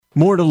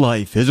More to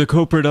Life is a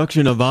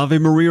co-production of Ave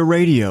Maria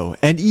Radio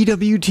and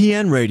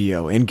EWTN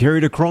Radio and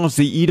carried across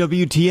the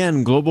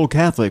EWTN Global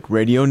Catholic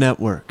Radio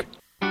Network.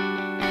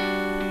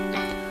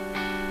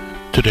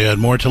 Today on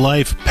More to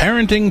Life,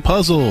 parenting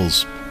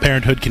puzzles.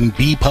 Parenthood can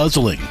be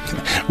puzzling.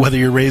 Whether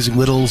you're raising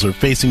littles or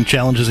facing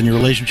challenges in your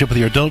relationship with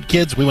your adult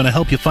kids, we want to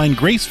help you find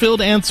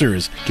grace-filled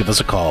answers. Give us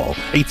a call,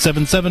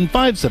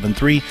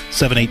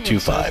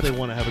 877-573-7825. They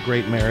want to have a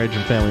great marriage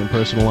and family and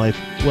personal life.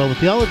 Well, the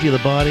Theology of the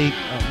Body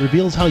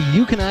reveals how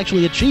you can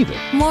actually achieve it.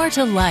 More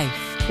to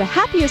Life. The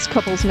happiest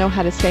couples know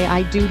how to say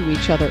I do to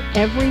each other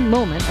every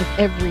moment of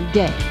every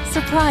day.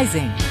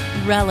 Surprising,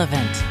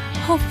 relevant,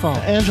 hopeful.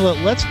 Angela,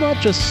 let's not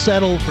just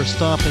settle for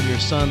stopping your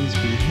son's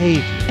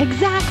behavior.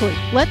 Exactly.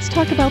 Let's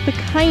talk about the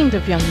kind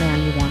of young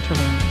man you want to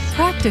raise.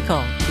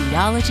 Practical,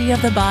 Theology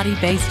of the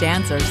Body-based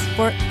answers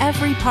for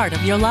every part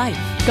of your life.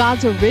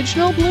 God's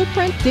original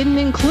blueprint didn't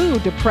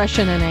include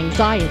depression and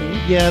anxiety.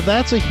 Yeah,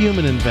 that's a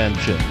human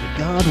invention.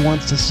 God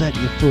wants to set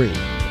you free.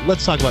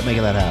 Let's talk about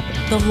making that happen.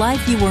 The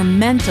life you were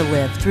meant to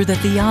live through the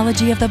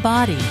Theology of the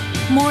Body.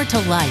 More to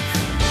Life.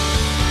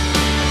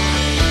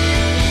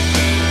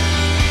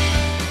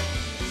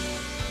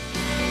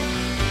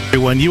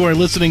 Everyone, you are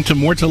listening to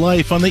More to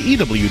Life on the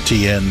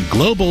EWTN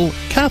Global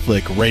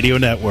Catholic Radio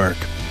Network.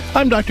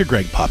 I'm Dr.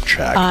 Greg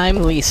Popchak.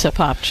 I'm Lisa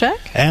Popchak.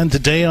 And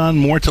today on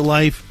More to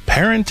Life,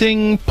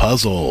 parenting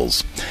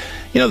puzzles.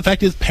 You know, the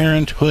fact is,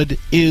 parenthood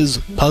is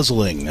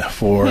puzzling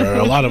for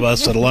a lot of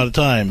us at a lot of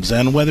times.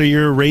 And whether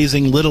you're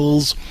raising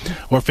littles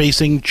or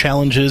facing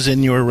challenges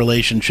in your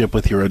relationship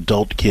with your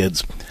adult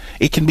kids,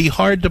 it can be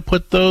hard to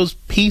put those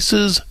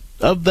pieces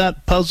of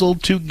that puzzle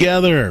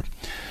together.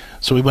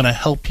 So we want to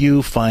help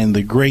you find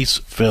the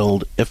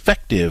grace-filled,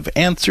 effective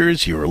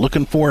answers you're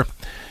looking for.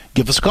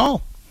 Give us a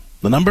call.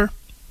 The number,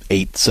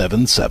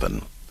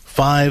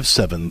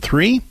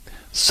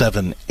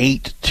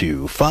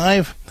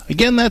 877-573-7825.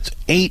 Again, that's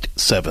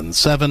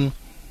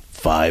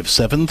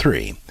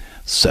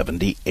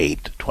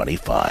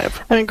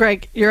 877-573-7825. I mean,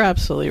 Greg, you're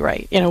absolutely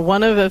right. You know,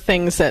 one of the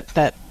things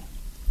that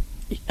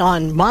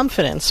on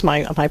Momfidence,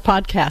 my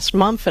podcast,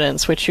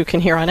 Momfidence, which you can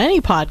hear on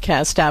any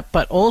podcast app,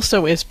 but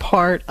also is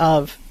part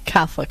of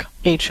Catholic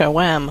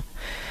HOM,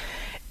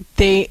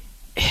 the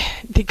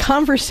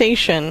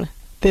conversation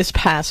this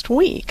past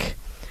week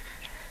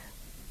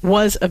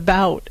was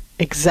about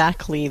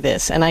exactly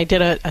this. And I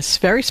did a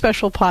very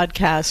special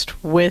podcast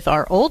with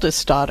our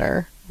oldest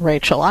daughter,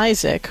 Rachel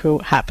Isaac, who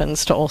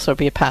happens to also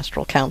be a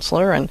pastoral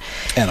counselor and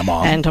a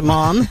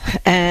mom.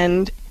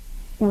 And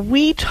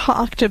we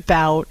talked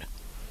about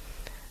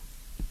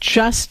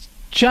just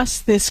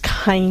this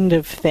kind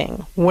of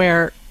thing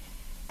where,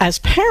 as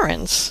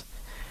parents,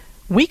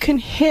 we can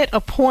hit a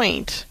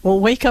point,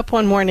 we'll wake up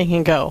one morning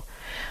and go,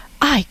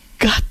 I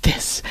got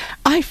this.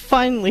 I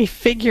finally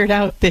figured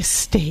out this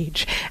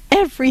stage.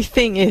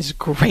 Everything is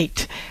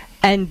great.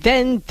 And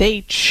then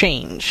they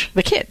change.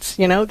 The kids,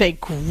 you know, they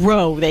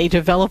grow. They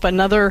develop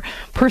another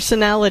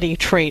personality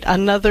trait,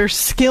 another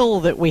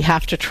skill that we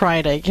have to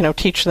try to, you know,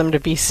 teach them to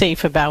be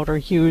safe about or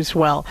use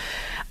well.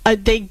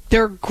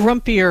 They're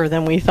grumpier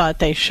than we thought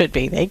they should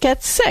be. They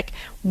get sick.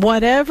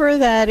 Whatever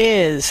that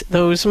is,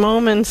 those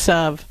moments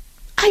of,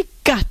 I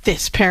got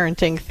this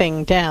parenting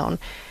thing down,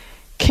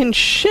 can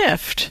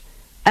shift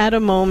at a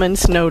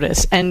moment's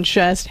notice and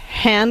just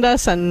hand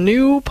us a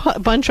new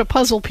bunch of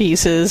puzzle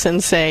pieces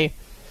and say,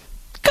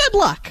 good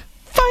luck.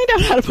 Find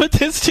out how to put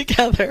this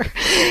together.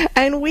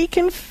 And we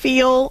can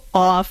feel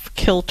off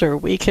kilter.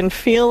 We can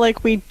feel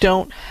like we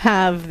don't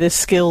have the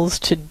skills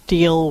to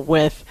deal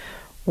with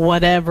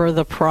whatever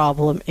the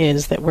problem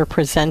is that we're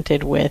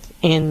presented with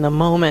in the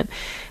moment.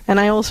 And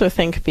I also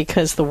think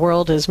because the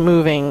world is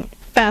moving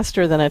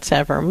faster than it's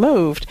ever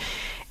moved,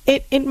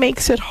 it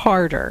makes it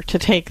harder to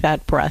take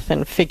that breath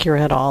and figure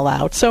it all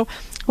out. So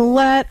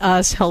let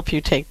us help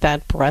you take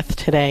that breath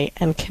today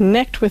and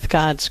connect with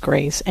God's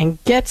grace and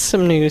get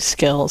some new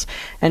skills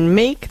and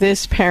make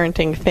this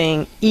parenting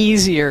thing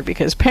easier,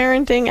 because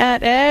parenting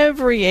at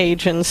every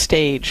age and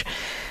stage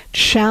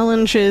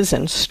challenges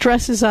and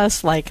stresses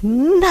us like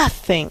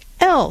nothing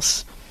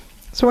else.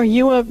 So are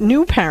you a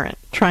new parent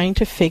trying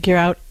to figure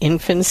out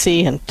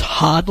infancy and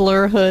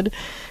toddlerhood?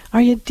 Are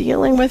you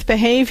dealing with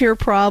behavior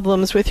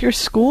problems with your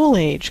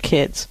school-age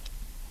kids?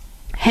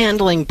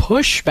 Handling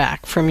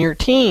pushback from your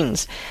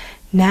teens?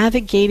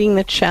 Navigating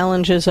the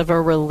challenges of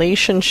a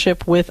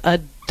relationship with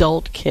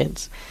adult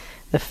kids?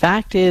 The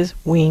fact is,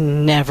 we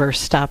never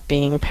stop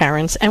being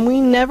parents, and we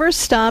never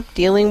stop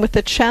dealing with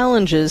the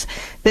challenges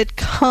that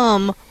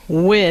come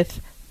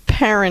with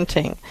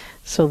parenting.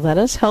 So let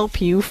us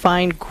help you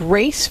find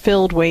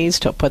grace-filled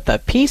ways to put the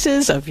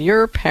pieces of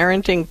your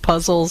parenting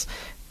puzzles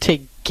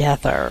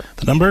together.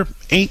 The number,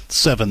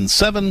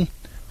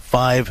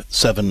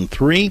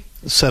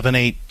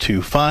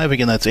 877-573-7825.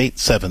 Again, that's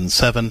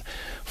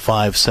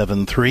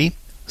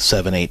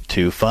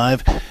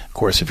 877-573-7825. Of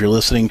course, if you're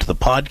listening to the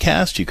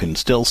podcast, you can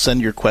still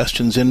send your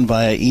questions in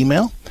via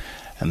email.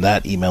 and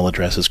that email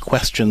address is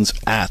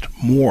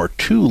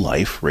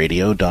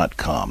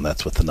questions@more2liferadio.com.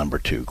 That's with the number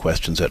 2,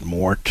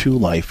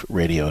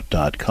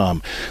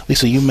 questions@more2liferadio.com.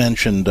 Lisa, you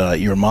mentioned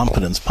your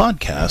Mompedans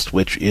podcast,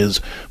 which is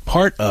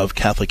part of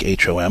Catholic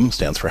HOM,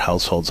 stands for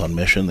Households on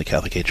Mission, the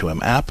Catholic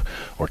HOM app,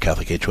 or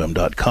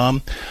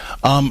CatholicHOM.com.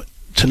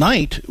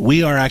 Tonight,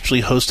 we are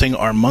actually hosting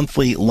our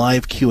monthly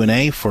live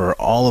Q&A for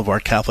all of our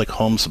Catholic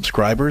Home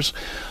subscribers.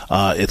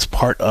 It's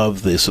part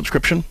of the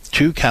subscription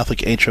to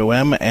Catholic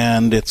HOM,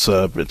 and it's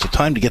a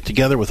time to get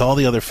together with all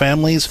the other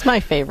families. It's my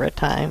favorite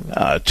time.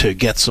 To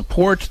get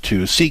support,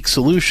 to seek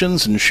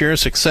solutions, and share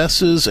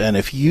successes. And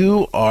if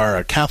you are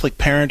a Catholic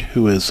parent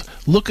who is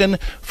looking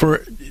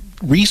for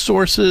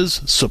resources,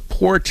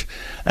 support,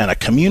 and a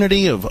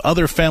community of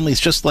other families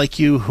just like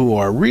you who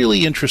are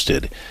really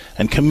interested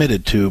and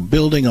committed to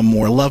building a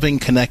more loving,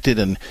 connected,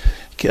 and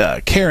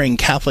caring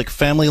Catholic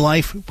family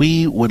life,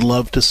 we would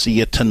love to see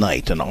you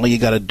tonight. And all you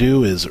got to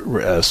do is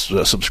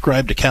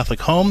subscribe to Catholic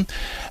Home,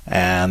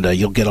 and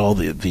you'll get all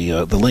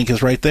the link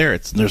is right there.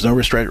 There's no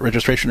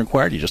registration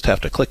required. You just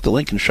have to click the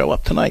link and show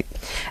up tonight.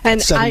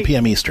 And 7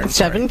 p.m. Eastern.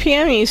 7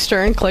 p.m.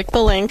 Eastern. Click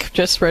the link.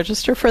 Just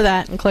register for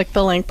that and click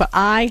the link. But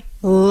I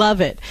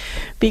love it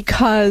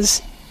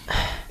because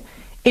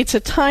it's a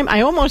time.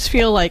 I almost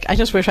feel like I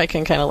just wish I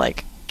can kind of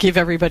like give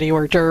everybody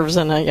hors d'oeuvres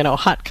and a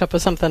hot cup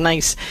of something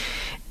nice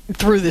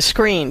through the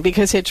screen,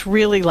 because it's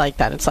really like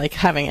that. It's like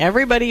having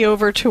everybody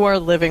over to our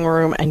living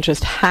room and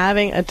just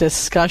having a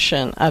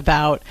discussion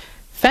about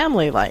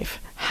family life,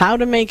 how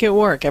to make it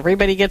work.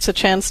 Everybody gets a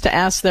chance to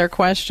ask their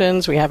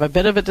questions. We have a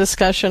bit of a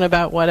discussion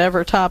about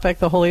whatever topic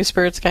the Holy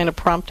Spirit's kind of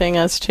prompting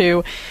us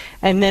to,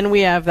 and then we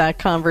have that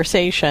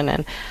conversation.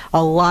 And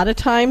a lot of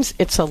times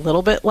it's a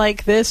little bit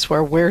like this,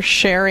 where we're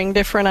sharing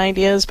different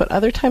ideas, but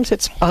other times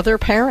it's other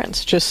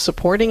parents just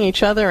supporting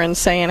each other and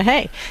saying,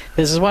 hey,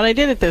 this is what I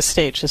did at this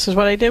stage, this is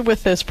what I did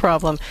with this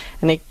problem.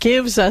 And it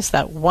gives us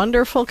that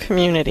wonderful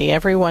community,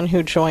 everyone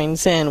who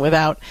joins in,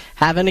 without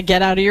having to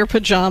get out of your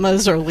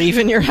pajamas or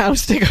leaving your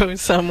house to go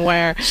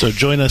somewhere. So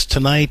join us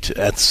tonight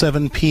at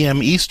 7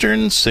 p.m.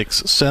 Eastern, 6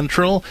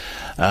 Central,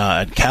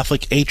 at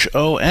Catholic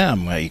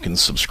HOM. You can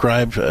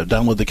subscribe,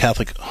 download the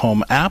Catholic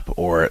Home app,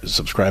 or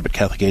subscribe at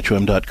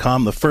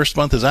CatholicHOM.com. The first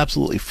month is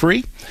absolutely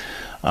free.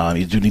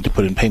 You do need to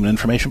put in payment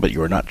information, but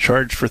you are not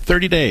charged for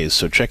 30 days.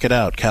 So check it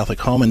out, Catholic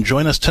Home, and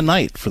join us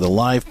tonight for the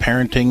live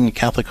parenting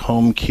Catholic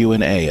Home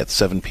Q&A at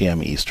 7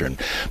 p.m. Eastern.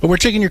 But we're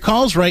taking your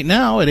calls right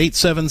now at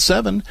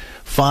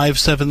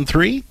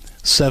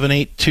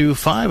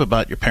 877-573-7825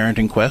 about your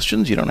parenting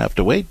questions. You don't have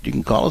to wait. You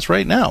can call us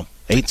right now.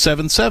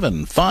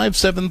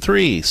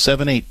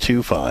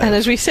 877-573-7825. And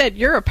as we said,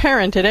 you're a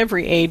parent at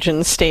every age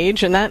and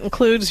stage, and that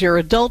includes your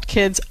adult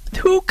kids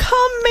who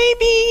come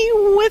maybe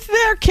with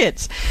their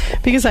kids.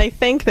 Because I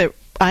think that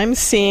I'm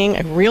seeing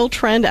a real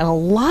trend, and a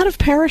lot of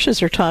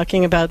parishes are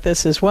talking about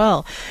this as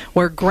well,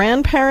 where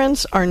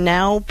grandparents are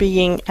now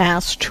being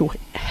asked to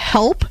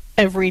help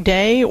every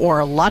day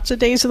or lots of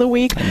days of the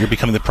week. And you're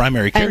becoming the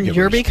primary caregivers. And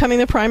you're becoming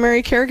the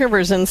primary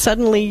caregivers, and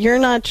suddenly you're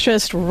not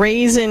just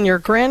raising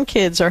your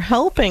grandkids or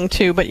helping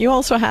to, but you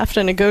also have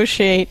to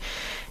negotiate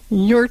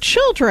your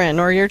children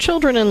or your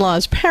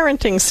children-in-law's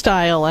parenting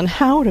style and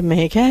how to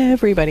make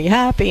everybody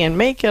happy and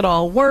make it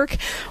all work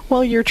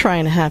while you're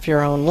trying to have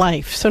your own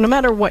life. So no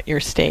matter what your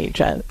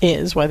stage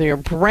is, whether you're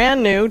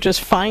brand new,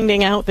 just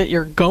finding out that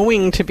you're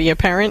going to be a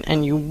parent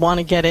and you want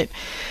to get it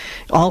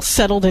all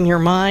settled in your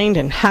mind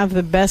and have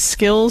the best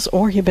skills,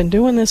 or you've been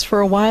doing this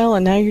for a while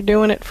and now you're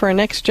doing it for a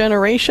next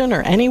generation,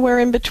 or anywhere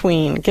in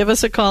between, give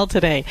us a call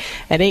today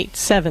at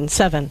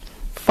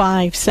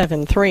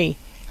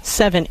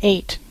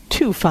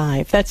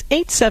 877-573-7825. That's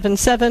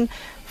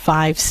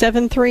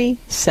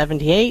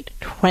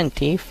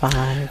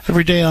 877-573-7825.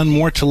 Every day on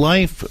More to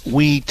Life,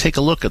 we take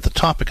a look at the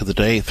topic of the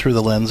day through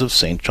the lens of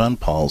St. John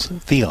Paul's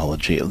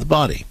Theology of the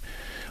Body.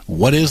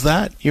 What is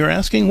that, you're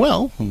asking?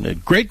 Well, a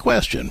great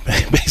question.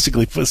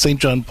 Basically, St.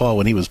 John Paul,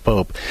 when he was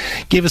Pope,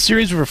 gave a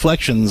series of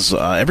reflections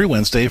every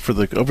Wednesday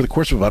over the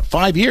course of about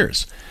 5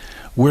 years,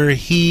 where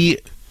he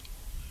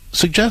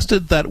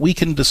suggested that we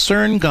can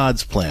discern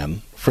God's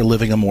plan for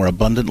living a more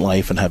abundant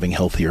life and having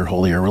healthier,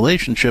 holier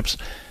relationships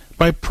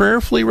by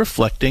prayerfully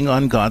reflecting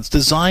on God's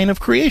design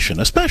of creation,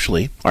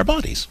 especially our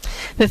bodies.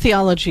 The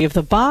Theology of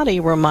the Body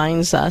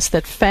reminds us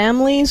that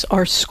families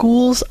are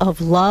schools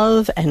of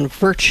love and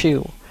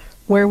virtue,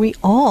 where we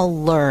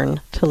all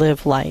learn to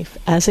live life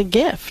as a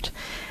gift,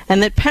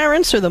 and that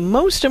parents are the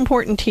most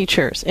important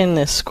teachers in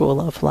this school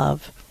of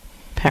love.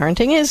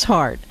 Parenting is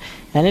hard,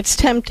 and it's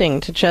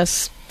tempting to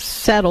just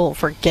settle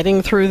for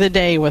getting through the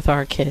day with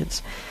our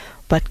kids.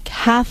 But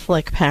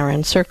Catholic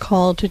parents are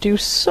called to do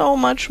so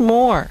much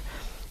more.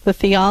 The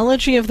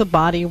Theology of the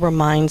Body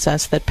reminds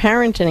us that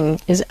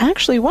parenting is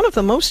actually one of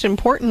the most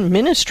important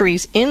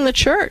ministries in the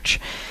Church,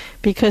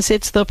 because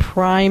it's the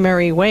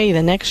primary way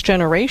the next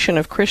generation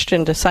of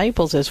Christian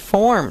disciples is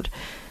formed.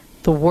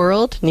 The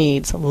world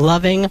needs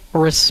loving,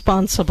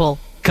 responsible,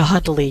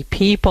 godly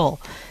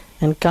people.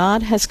 And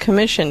God has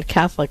commissioned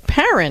Catholic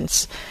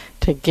parents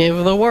to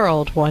give the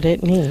world what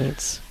it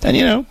needs.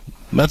 And,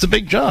 that's a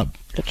big job.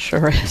 It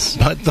sure is.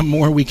 But the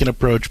more we can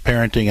approach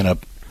parenting in a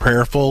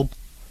prayerful,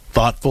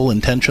 thoughtful,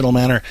 intentional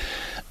manner,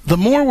 the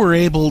more we're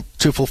able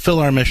to fulfill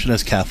our mission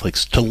as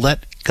Catholics to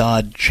let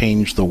God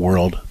change the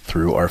world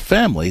through our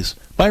families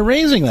by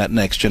raising that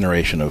next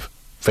generation of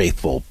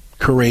faithful,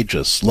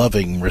 courageous,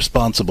 loving,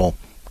 responsible,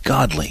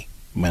 godly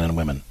men and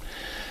women.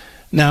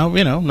 Now,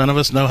 none of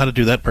us know how to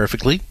do that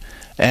perfectly.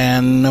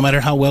 And no matter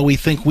how well we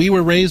think we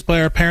were raised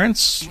by our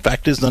parents,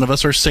 fact is none of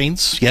us are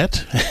saints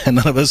yet, and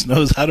none of us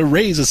knows how to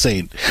raise a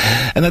saint.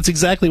 And that's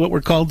exactly what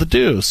we're called to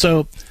do.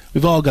 So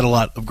we've all got a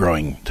lot of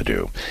growing to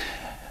do.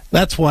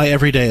 That's why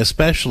every day,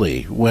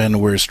 especially when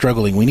we're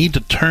struggling, we need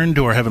to turn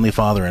to our Heavenly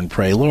Father and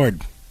pray,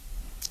 Lord,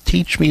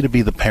 teach me to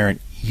be the parent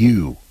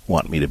you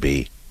want me to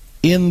be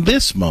in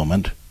this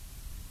moment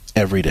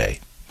every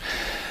day.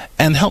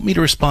 And help me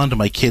to respond to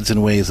my kids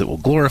in ways that will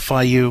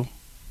glorify you,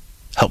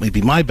 help me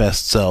be my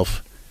best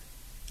self,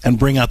 and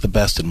bring out the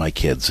best in my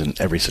kids in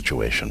every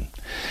situation.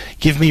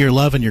 Give me your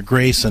love and your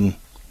grace, and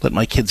let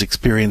my kids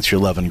experience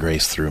your love and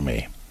grace through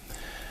me.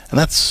 And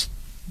that's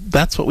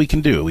what we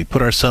can do. We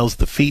put ourselves at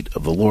the feet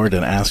of the Lord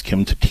and ask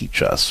Him to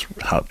teach us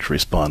how to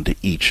respond to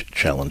each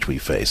challenge we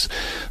face.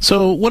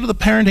 So what are the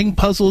parenting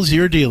puzzles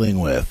you're dealing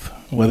with?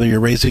 Whether you're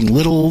raising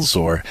littles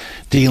or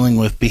dealing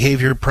with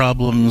behavior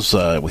problems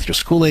with your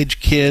school-age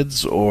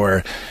kids,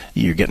 or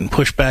you're getting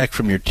pushback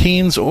from your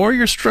teens, or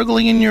you're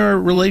struggling in your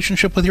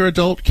relationship with your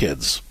adult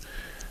kids.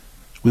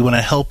 We want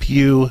to help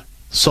you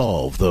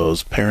solve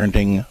those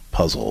parenting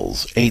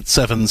puzzles.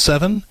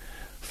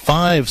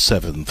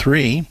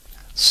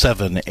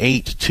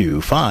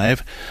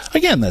 877-573-7825.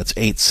 Again, that's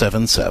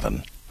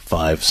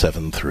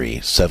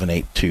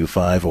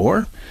 877-573-7825,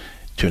 or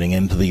tuning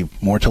into the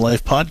More to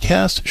Life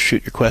podcast,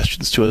 shoot your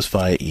questions to us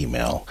via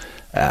email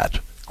at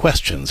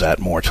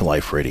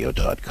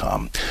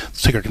questions@moretoliferadio.com.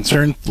 Let's take our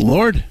concern to the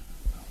Lord.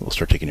 We'll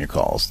start taking your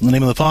calls. In the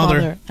name of the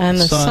Father, and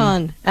the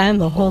Son,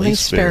 and the Holy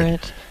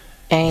Spirit.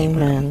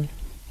 Amen.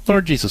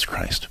 Lord Jesus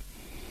Christ,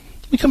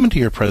 we come into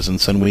your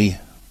presence and we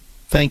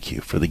thank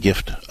you for the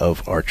gift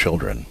of our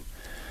children.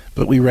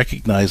 But we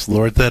recognize,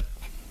 Lord, that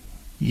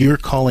you're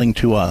calling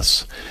to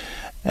us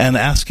and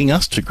asking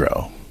us to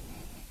grow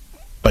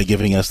by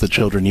giving us the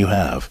children you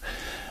have.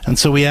 And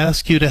so we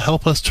ask you to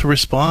help us to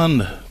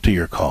respond to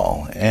your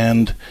call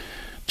and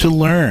to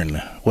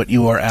learn what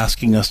you are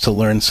asking us to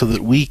learn so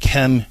that we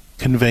can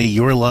convey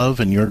your love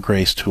and your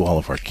grace to all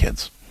of our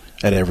kids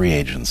at every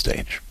age and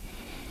stage.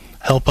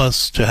 Help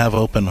us to have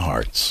open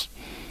hearts,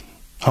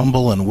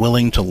 humble and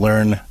willing to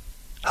learn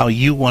how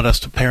you want us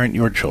to parent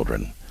your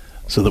children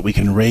so that we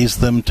can raise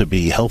them to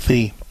be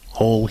healthy,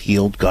 whole,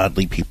 healed,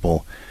 godly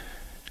people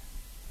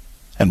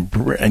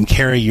and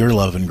carry your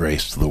love and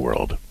grace to the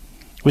world.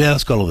 We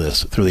ask all of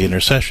this through the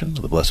intercession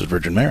of the Blessed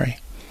Virgin Mary,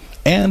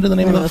 and in the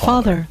name of the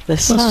Father, the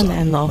Son,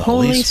 and the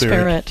Holy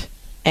Spirit.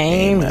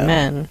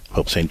 Amen.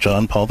 Pope St.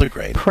 John Paul the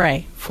Great,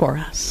 pray for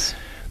us.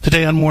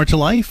 Today on More to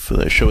Life,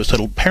 the show is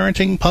titled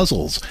Parenting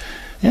Puzzles.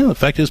 Yeah, the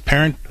fact is,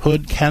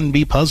 parenthood can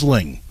be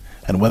puzzling.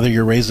 And whether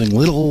you're raising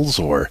littles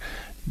or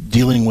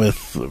dealing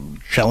with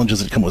challenges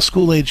that come with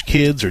school-age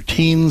kids or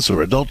teens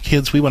or adult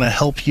kids, we want to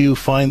help you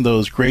find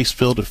those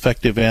grace-filled,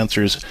 effective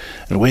answers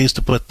and ways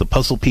to put the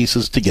puzzle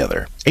pieces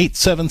together.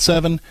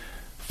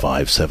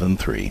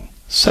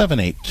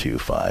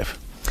 877-573-7825.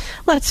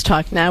 Let's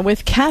talk now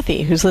with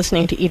Kathy, who's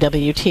listening to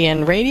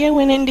EWTN Radio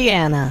in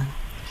Indiana.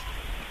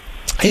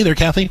 Hey there,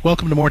 Kathy.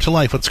 Welcome to More to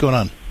Life. What's going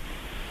on?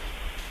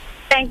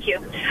 Thank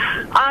you.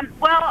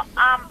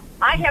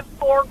 I have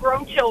 4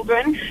 grown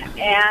children,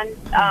 and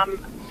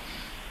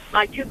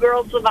my 2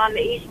 girls live on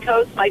the East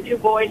Coast. My 2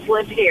 boys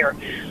live here.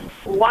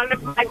 One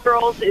of my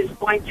girls is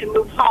going to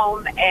move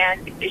home,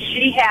 and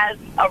she has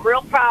a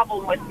real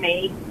problem with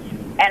me,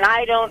 and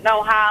I don't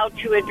know how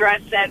to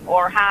address it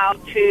or how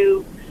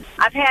to...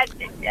 I've had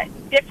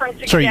different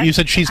suggestions. Sorry, you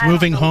said she's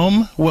moving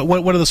home?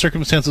 What are the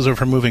circumstances of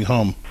her moving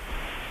home?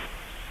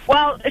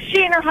 Well,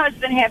 she and her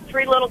husband have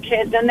 3 little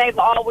kids, and they've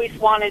always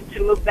wanted to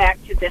move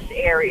back to this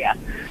area.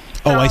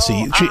 Oh, I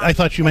see. I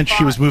thought you meant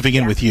she was moving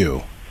in with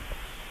you.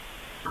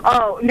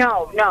 Oh,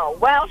 no.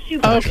 Well, she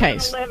was going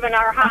to live in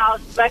our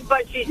house,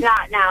 but she's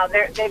not now.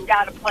 They've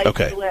got a place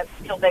to live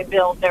until they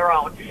build their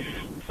own.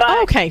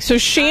 But, so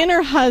she and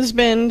her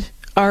husband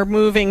are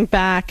moving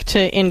back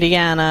to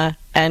Indiana,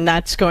 and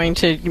that's going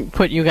to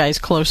put you guys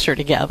closer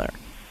together.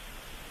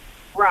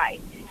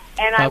 Right.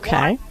 And I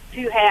want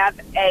to have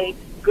a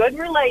good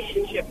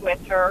relationship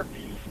with her.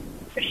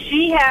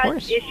 She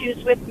has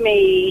issues with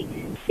me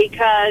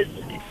because...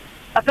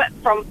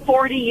 from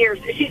 40 years,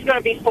 she's going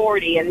to be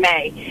 40 in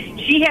May.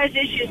 She has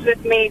issues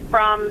with me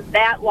from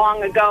that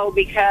long ago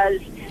because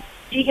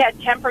she had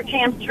temper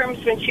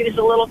tantrums when she was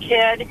a little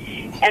kid,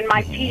 and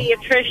my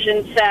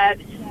pediatrician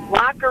said,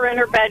 lock her in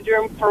her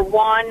bedroom for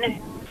 1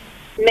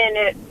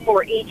 minute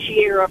for each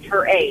year of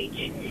her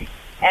age.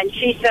 And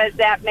she says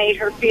that made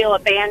her feel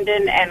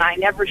abandoned, and I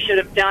never should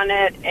have done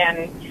it,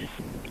 and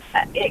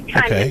it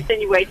kind of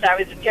insinuates I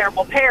was a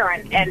terrible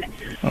parent. And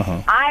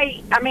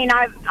I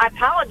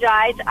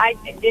apologize. I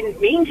didn't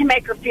mean to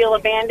make her feel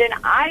abandoned.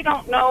 I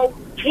don't know.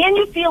 Can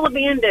you feel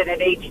abandoned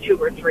at age 2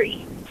 or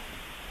 3?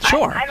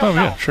 Sure. I don't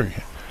know. Yeah, sure.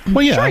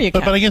 Well, yeah, sure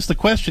but I guess the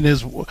question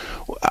is,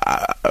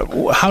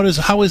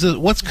 how is it?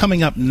 What's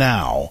coming up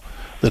now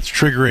that's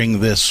triggering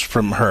this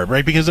from her,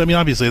 right? Because I mean,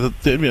 obviously,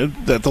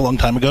 that's a long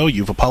time ago.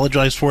 You've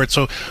apologized for it.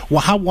 So,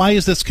 why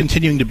is this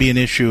continuing to be an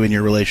issue in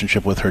your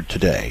relationship with her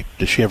today?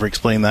 Does she ever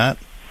explain that?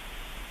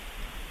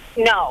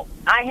 No,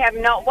 I have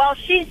no. Well,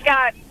 she's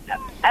got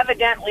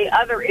evidently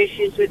other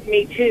issues with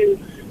me too,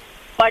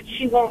 but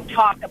she won't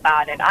talk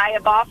about it. I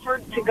have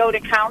offered to go to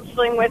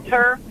counseling with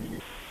her.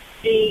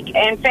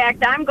 In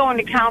fact, I'm going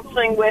to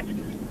counseling with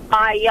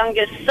my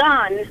youngest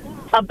son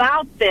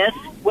about this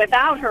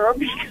without her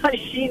because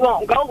she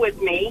won't go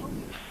with me.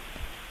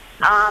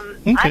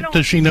 Okay.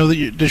 Does she know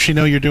that? Does she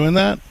know you're doing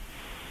that?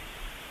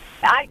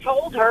 I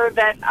told her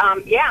that.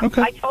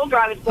 Okay. I told her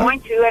I was going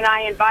to, and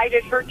I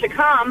invited her to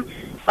come.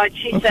 But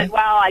she said,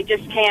 "Well, I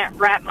just can't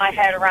wrap my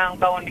head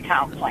around going to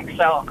counseling."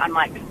 So I'm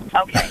like,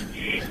 "Okay,"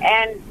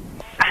 and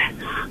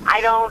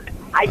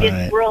I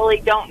just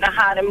really don't know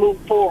how to move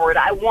forward.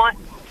 I want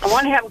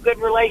to have a good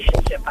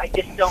relationship. I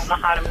just don't know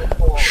how to move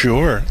forward.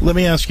 Sure. Let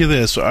me ask you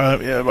this.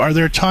 Are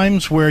there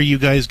times where you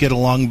guys get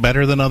along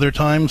better than other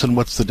times, and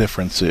what's the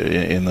difference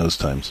in those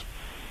times?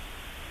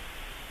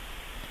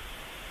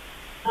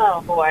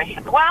 Oh, boy.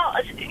 Well,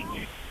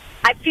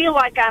 I feel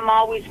like I'm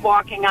always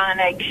walking on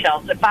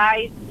eggshells. If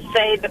I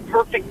say the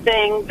perfect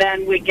thing,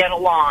 then we get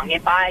along.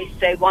 If I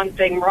say one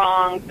thing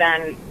wrong,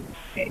 then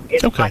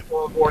it's like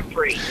World War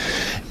III.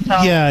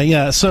 So,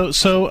 yeah. So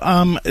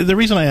the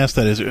reason I asked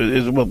that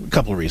is well, a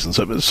couple of reasons.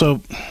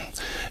 So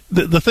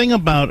the thing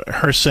about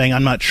her saying,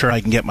 "I'm not sure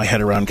I can get my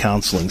head around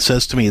counseling,"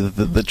 says to me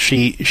that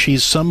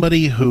she's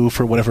somebody who,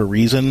 for whatever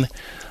reason,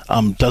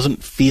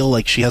 doesn't feel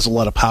like she has a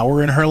lot of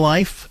power in her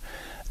life.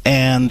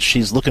 And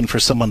she's looking for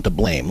someone to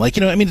blame. Like,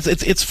 I mean,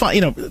 it's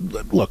fine.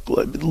 Look,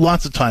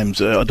 lots of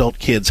times adult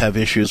kids have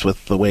issues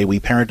with the way we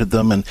parented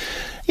them, and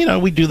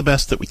we do the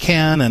best that we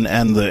can.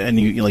 And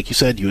you, like you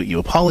said, you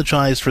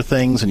apologize for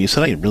things, and you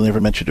said, "I really never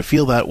meant you to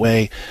feel that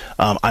way.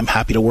 I'm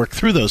happy to work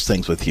through those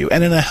things with you."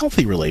 And in a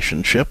healthy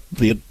relationship,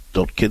 the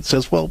adult kid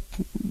says, "Well,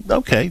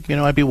 okay,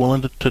 I'd be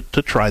willing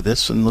to try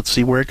this, and let's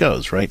see where it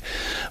goes," right?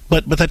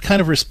 But that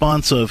kind of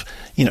response of,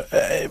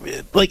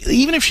 like,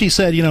 even if she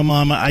said,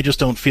 "Mom, I just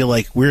don't feel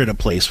like we're in a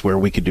place where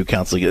we could do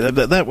counseling,"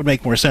 that would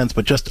make more sense.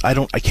 But just I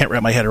can't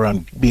wrap my head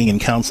around being in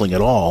counseling at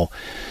all.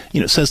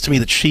 It says to me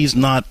that she's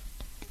not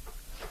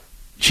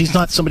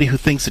somebody who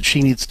thinks that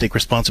she needs to take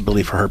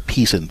responsibility for her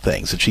piece in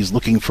things, that she's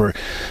looking for,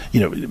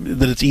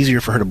 that it's easier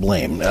for her to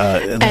blame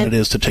than it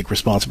is to take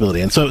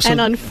responsibility. And so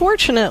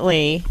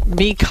unfortunately,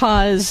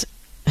 because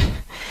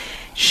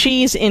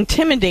she's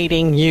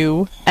intimidating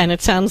you, and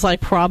it sounds like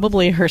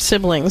probably her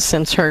siblings,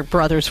 since her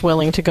brother's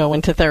willing to go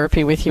into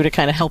therapy with you to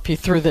kind of help you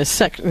through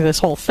this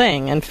whole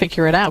thing and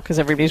figure it out, because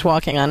everybody's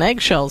walking on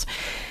eggshells.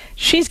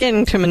 She's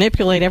getting to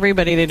manipulate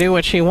everybody to do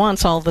what she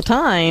wants all the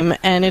time,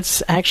 and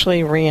it's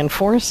actually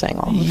reinforcing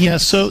all of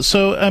this.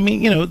 So I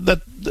mean,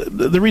 that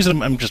the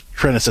reason I'm just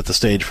trying to set the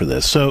stage for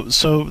this.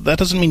 So that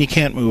doesn't mean you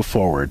can't move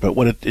forward, but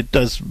what it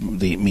does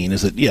mean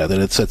is that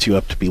it sets you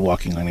up to be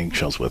walking on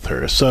eggshells with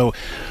her. So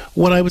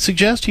what I would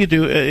suggest you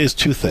do is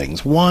two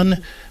things.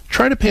 One,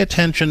 try to pay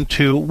attention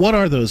to what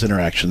are those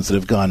interactions that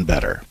have gone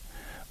better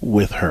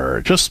with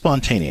her, just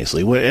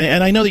spontaneously.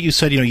 And I know that you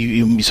said,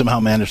 you somehow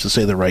managed to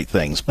say the right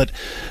things, but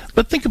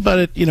think about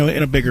it,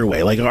 in a bigger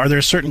way. Like, are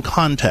there certain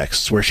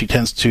contexts where she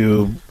tends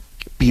to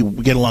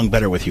get along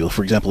better with you?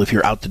 For example, if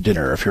you're out to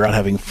dinner, if you're out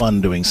having fun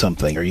doing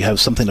something, or you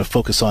have something to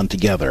focus on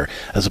together,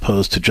 as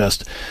opposed to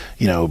just,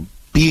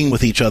 being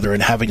with each other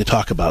and having to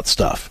talk about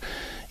stuff.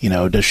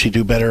 Does she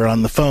do better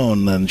on the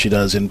phone than she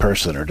does in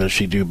person? Or does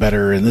she do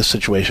better in this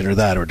situation or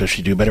that? Or does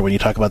she do better when you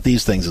talk about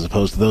these things as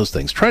opposed to those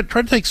things? Try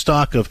to take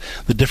stock of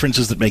the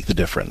differences that make the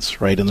difference,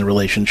 right, in the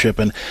relationship.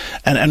 And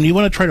you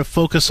want to try to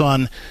focus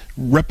on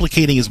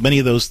replicating as many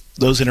of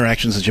those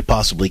interactions as you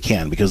possibly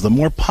can, because the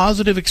more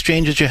positive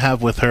exchanges you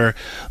have with her,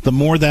 the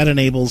more that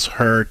enables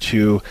her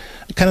to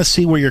kind of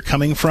see where you're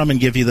coming from and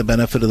give you the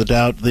benefit of the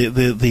doubt.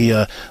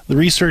 The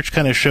research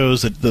kind of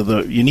shows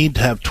that you need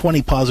to have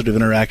 20 positive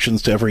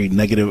interactions to every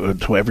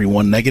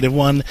one negative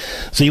one.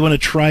 So you want to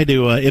try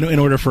to in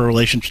order for a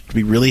relationship to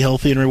be really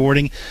healthy and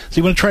rewarding, so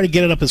you want to try to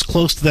get it up as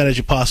close to that as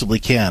you possibly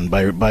can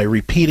by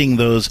repeating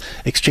those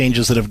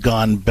exchanges that have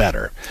gone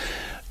better.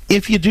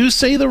 If you do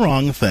say the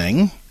wrong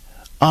thing,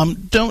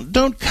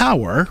 don't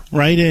cower,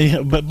 right?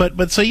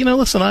 But say,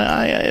 listen,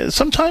 I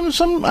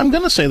sometimes I'm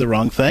going to say the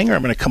wrong thing, or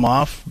I'm going to come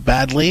off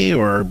badly,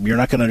 or you're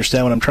not going to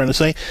understand what I'm trying to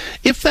say.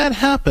 If that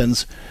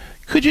happens,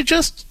 could you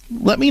just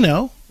let me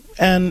know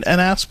and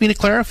ask me to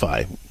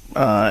clarify?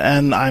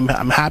 And I'm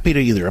happy to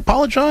either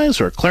apologize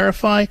or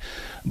clarify,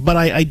 but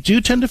I do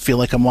tend to feel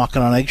like I'm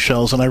walking on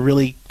eggshells, and I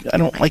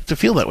don't like to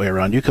feel that way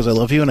around you, because I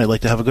love you and I'd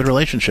like to have a good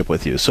relationship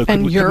with you. So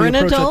could we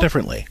approach that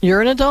differently?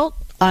 You're an adult.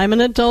 I'm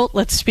an adult.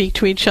 Let's speak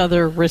to each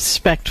other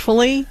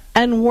respectfully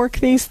and work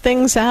these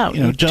things out.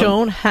 You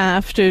don't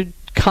have to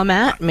come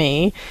at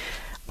me.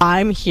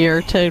 I'm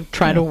here to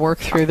try to work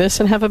through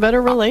this and have a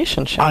better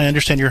relationship. I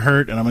understand you're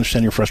hurt, and I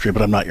understand you're frustrated,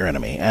 but I'm not your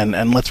enemy.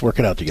 And let's work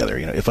it out together.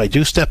 If I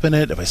do step in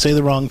it, if I say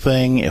the wrong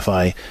thing, if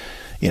I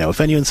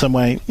offend you in some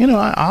way,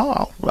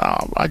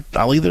 I'd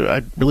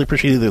really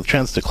appreciate either the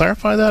chance to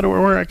clarify that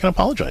or I can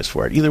apologize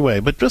for it. Either way,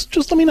 but just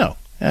let me know.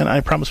 And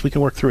I promise we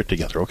can work through it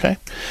together, okay?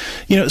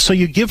 So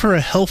you give her a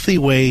healthy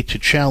way to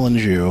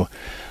challenge you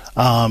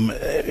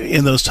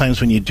in those times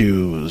when you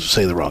do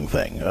say the wrong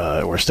thing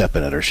or step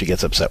in it or she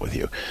gets upset with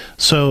you.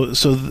 So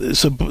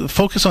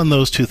focus on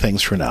those two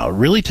things for now.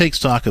 Really take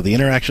stock of the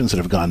interactions that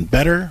have gone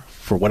better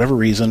for whatever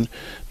reason.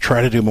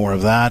 Try to do more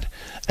of that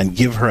and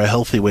give her a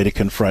healthy way to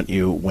confront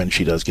you when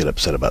she does get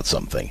upset about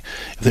something.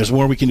 If there's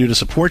more we can do to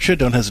support you,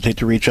 don't hesitate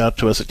to reach out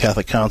to us at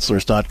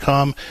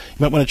CatholicCounselors.com. You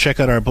might want to check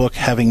out our book,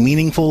 Having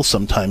Meaningful,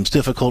 Sometimes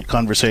Difficult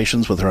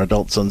Conversations with Our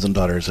Adult Sons and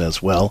Daughters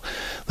as well.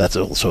 That's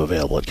also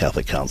available at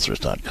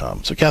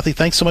CatholicCounselors.com. So, Kathy,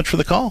 thanks so much for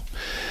the call.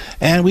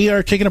 And we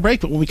are taking a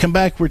break, but when we come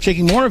back, we're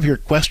taking more of your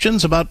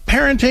questions about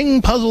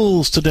parenting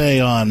puzzles today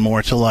on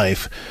More to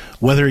Life.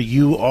 Whether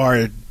you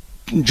are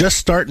just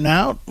starting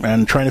out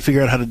and trying to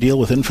figure out how to deal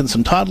with infants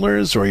and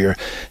toddlers, or you're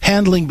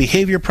handling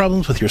behavior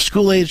problems with your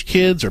school-age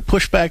kids or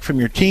pushback from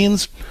your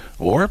teens,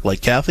 or, like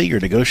Kathy, you're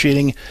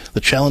negotiating the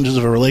challenges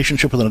of a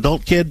relationship with an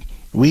adult kid,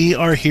 we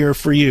are here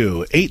for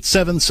you.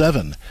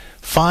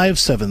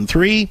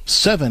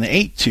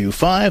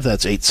 877-573-7825.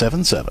 That's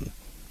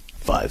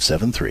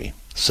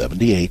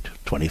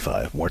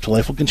 877-573-7825. More to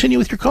Life will continue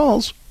with your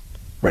calls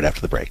right after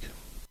the break.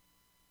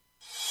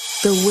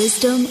 The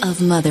wisdom of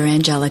Mother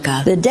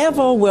Angelica. The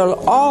devil will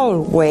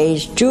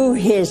always do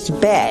his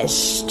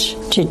best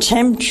to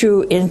tempt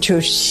you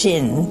into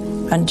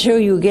sin until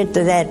you get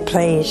to that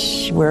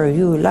place where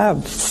you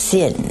love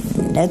sin.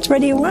 That's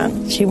what he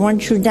wants. He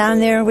wants you down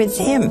there with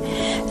him.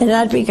 And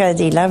not because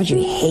he loves you,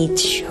 he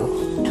hates you.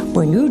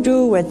 When you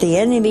do what the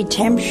enemy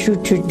tempts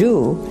you to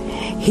do,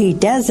 he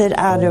does it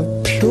out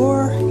of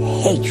pure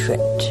hatred.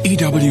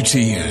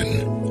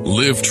 EWTN.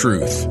 Live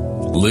truth.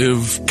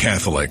 Live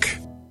Catholic.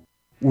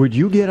 Would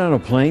you get on a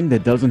plane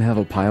that doesn't have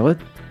a pilot?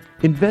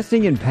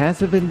 Investing in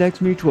passive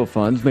index mutual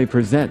funds may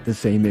present the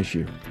same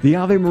issue. The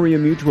Ave Maria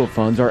mutual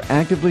funds are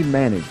actively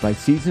managed by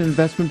seasoned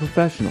investment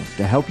professionals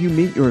to help you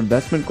meet your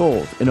investment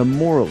goals in a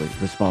morally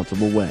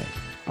responsible way.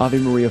 Ave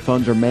Maria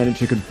funds are managed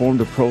to conform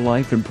to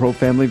pro-life and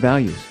pro-family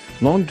values.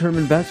 Long-term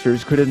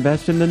investors could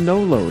invest in the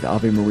no-load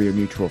Ave Maria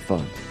mutual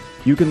funds.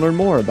 You can learn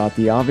more about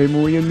the Ave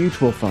Maria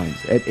mutual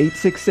funds at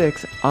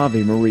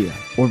 866-AVE-MARIA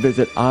or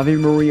visit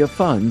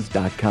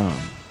AveMariaFunds.com.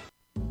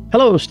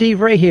 Hello,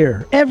 Steve Ray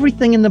here.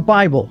 Everything in the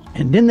Bible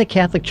and in the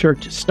Catholic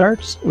Church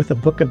starts with the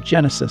book of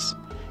Genesis.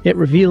 It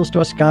reveals to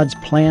us God's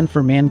plan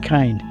for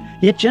mankind.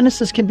 Yet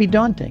Genesis can be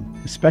daunting,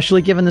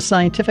 especially given the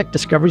scientific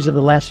discoveries of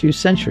the last few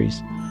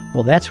centuries.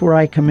 Well, that's where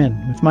I come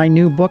in with my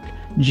new book,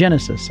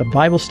 Genesis, a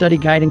Bible study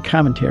guide and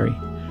commentary.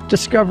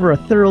 Discover a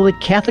thoroughly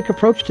Catholic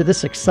approach to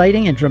this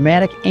exciting and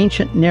dramatic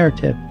ancient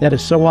narrative that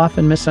is so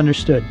often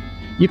misunderstood.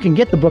 You can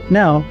get the book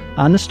now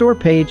on the store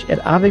page at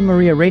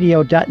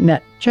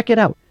AveMariaRadio.net. Check it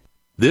out.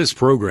 This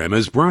program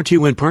is brought to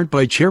you in part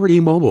by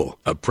Charity Mobile,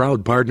 a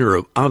proud partner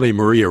of Ave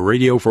Maria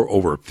Radio for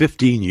over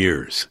 15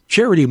 years.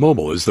 Charity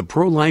Mobile is the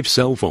pro-life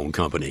cell phone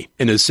company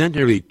and has sent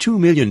nearly $2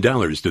 million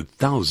to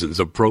thousands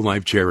of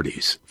pro-life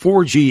charities.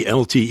 4G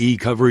LTE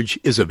coverage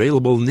is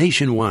available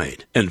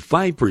nationwide, and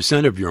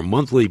 5% of your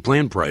monthly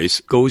plan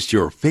price goes to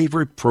your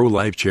favorite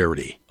pro-life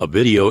charity. A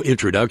video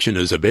introduction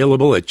is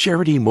available at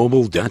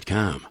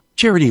CharityMobile.com.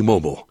 Charity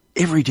Mobile,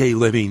 everyday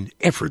living,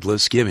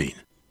 effortless giving.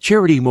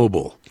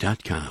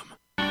 CharityMobile.com.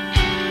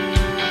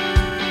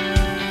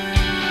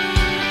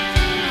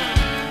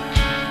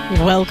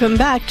 Welcome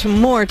back to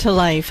More to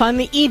Life on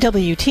the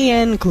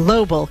EWTN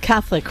Global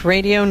Catholic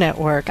Radio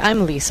Network.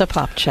 I'm Lisa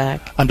Popchak.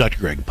 I'm Dr.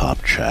 Greg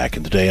Popchak,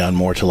 and today on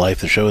More to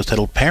Life, the show is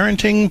titled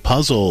Parenting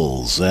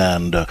Puzzles.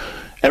 And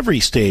every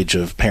stage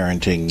of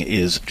parenting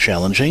is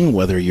challenging,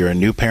 whether you're a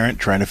new parent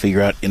trying to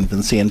figure out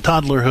infancy and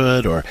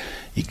toddlerhood, or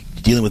you're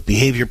dealing with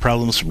behavior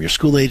problems from your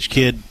school-age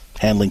kid,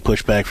 handling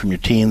pushback from your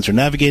teens, or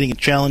navigating a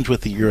challenge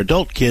with your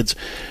adult kids.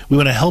 We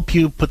want to help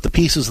you put the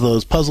pieces of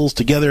those puzzles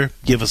together.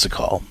 Give us a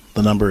call.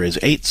 The number is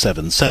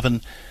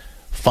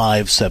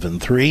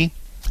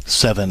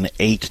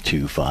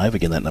 877-573-7825.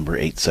 Again, that number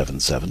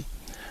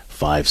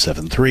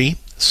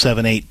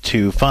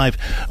 877-573-7825.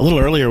 A little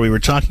earlier, we were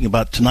talking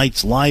about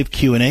tonight's live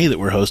Q&A that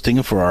we're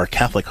hosting for our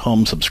Catholic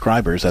Home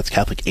subscribers. That's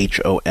Catholic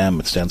HOM.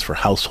 It stands for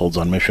Households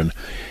on Mission.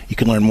 You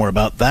can learn more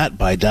about that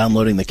by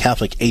downloading the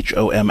Catholic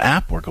HOM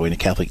app or going to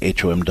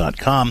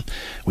CatholicHOM.com.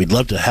 We'd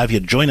love to have you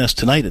join us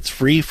tonight. It's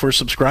free for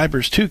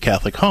subscribers to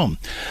Catholic Home.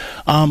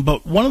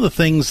 But one of the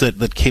things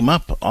that came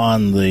up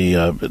on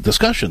the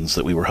discussions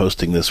that we were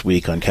hosting this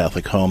week on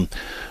Catholic Home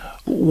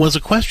was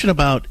a question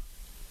about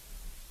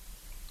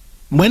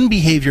when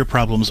behavior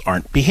problems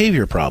aren't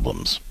behavior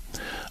problems.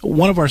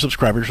 one of our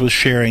subscribers was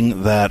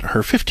sharing that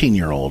her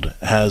 15-year-old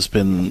has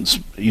been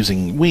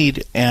using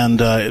weed, and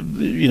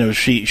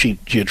she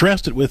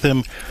addressed it with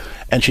him,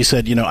 and she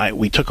said,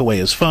 we took away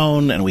his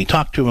phone and we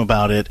talked to him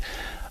about it,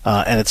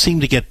 and it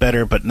seemed to get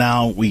better, but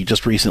now we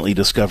just recently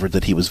discovered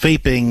that he was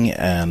vaping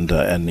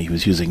and he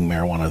was using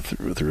marijuana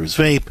through his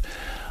vape,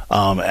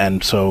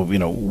 and so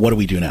what do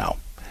we do now?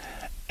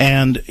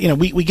 And,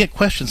 we get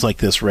questions like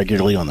this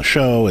regularly on the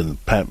show and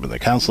the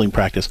counseling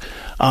practice,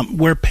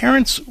 where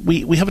parents,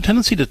 we have a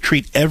tendency to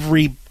treat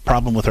every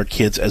problem with our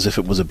kids as if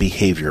it was a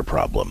behavior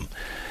problem.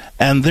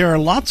 And there are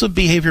lots of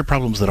behavior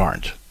problems that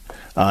aren't.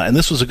 And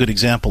this was a good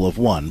example of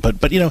one. But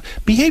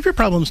behavior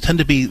problems tend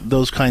to be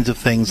those kinds of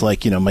things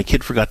like, my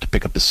kid forgot to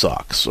pick up his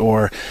socks,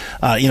 or,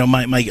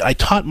 I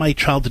taught my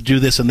child to do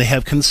this and they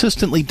have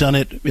consistently done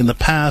it in the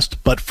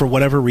past, but for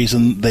whatever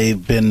reason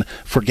they've been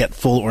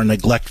forgetful or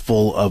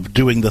neglectful of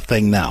doing the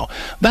thing now.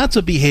 That's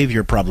a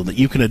behavior problem that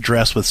you can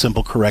address with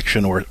simple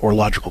correction or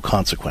logical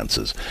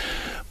consequences.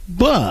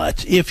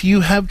 But if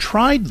you have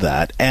tried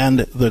that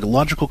and the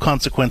logical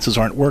consequences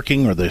aren't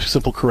working or the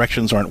simple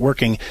corrections aren't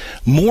working,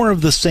 more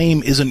of the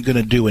same isn't going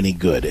to do any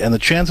good. And the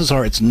chances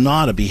are it's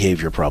not a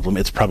behavior problem.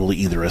 It's probably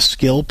either a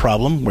skill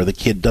problem where the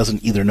kid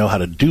doesn't either know how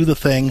to do the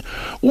thing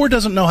or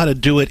doesn't know how to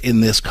do it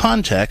in this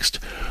context,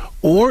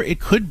 or it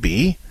could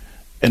be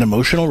an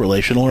emotional,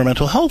 relational, or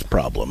mental health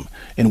problem,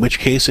 in which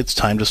case it's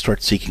time to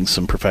start seeking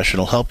some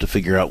professional help to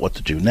figure out what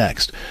to do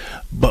next.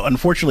 But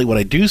unfortunately, what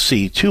I do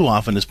see too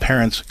often is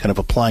parents kind of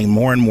applying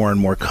more and more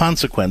and more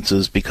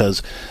consequences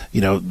because,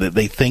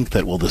 they think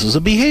that, well, this is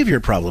a behavior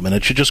problem and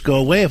it should just go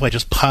away if I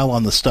just pile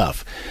on the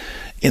stuff.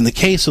 In the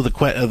case of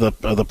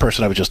the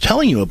person I was just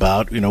telling you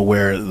about,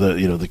 where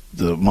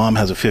the mom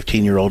has a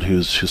 15-year-old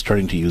who's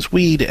starting to use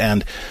weed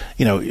and,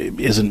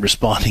 isn't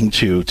responding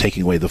to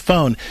taking away the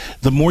phone,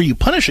 the more you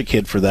punish a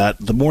kid for that,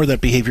 the more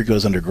that behavior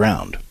goes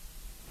underground.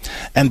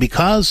 And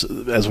because,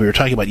 as we were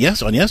talking about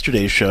on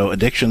yesterday's show,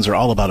 addictions are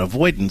all about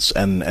avoidance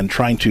and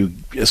trying to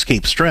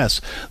escape stress,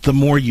 the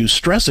more you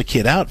stress a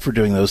kid out for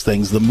doing those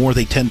things, the more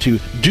they tend to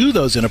do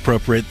those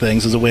inappropriate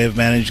things as a way of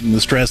managing the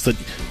stress that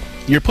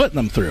you're putting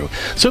them through.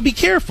 So be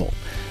careful.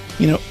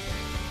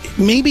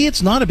 Maybe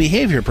it's not a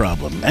behavior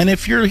problem. And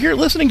if you're here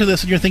listening to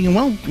this and you're thinking,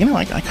 well,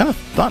 I kind of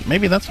thought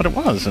maybe that's what it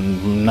was,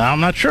 and now I'm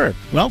not sure.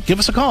 Well, give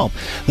us a call.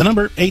 The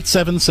number,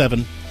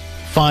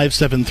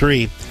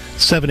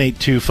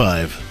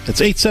 877-573-7825. That's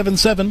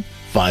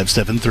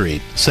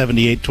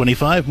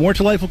 877-573-7825. More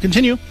to Life will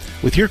continue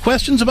with your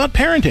questions about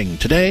parenting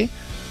today.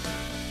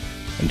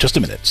 In just a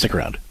minute. Stick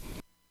around.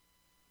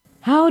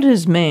 How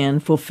does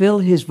man fulfill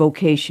his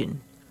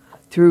vocation?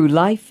 Through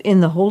life in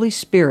the Holy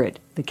Spirit,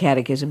 the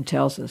Catechism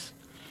tells us.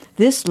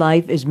 This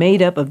life is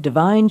made up of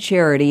divine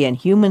charity and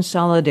human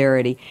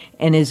solidarity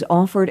and is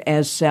offered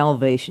as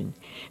salvation.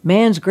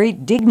 Man's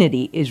great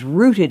dignity is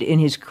rooted in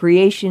his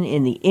creation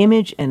in the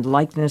image and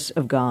likeness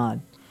of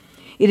God.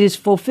 It is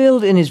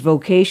fulfilled in his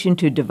vocation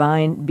to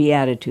divine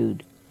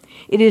beatitude.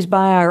 It is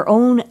by our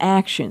own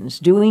actions,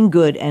 doing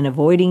good and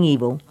avoiding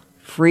evil,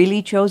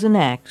 freely chosen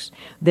acts,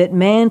 that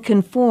man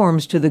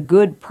conforms to the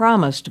good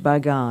promised by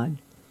God.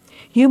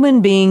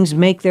 Human beings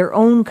make their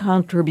own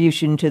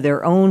contribution to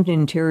their own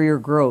interior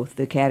growth,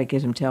 the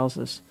Catechism tells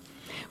us.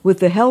 With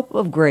the help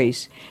of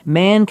grace,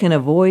 man can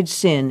avoid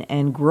sin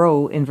and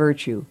grow in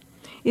virtue.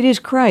 It is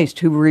Christ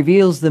who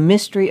reveals the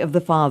mystery of the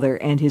Father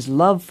and his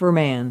love for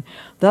man,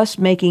 thus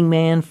making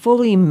man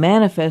fully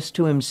manifest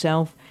to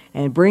himself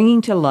and bringing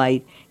to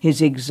light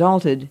his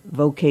exalted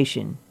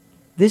vocation.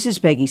 This is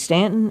Peggy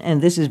Stanton,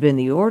 and this has been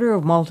the Order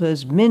of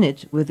Malta's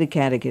Minute with the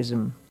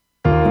Catechism.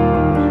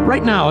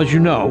 Right now, as you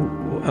know,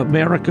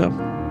 America,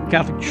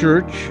 Catholic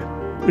Church,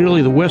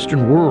 really the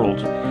Western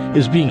world,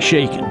 is being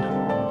shaken.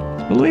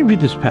 But let me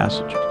read this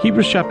passage.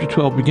 Hebrews chapter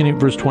 12, beginning at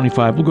verse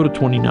 25. We'll go to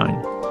 29.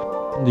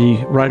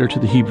 The writer to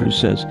the Hebrews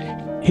says,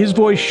 "His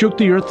voice shook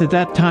the earth at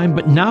that time,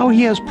 but now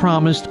he has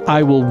promised,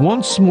 I will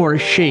once more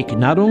shake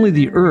not only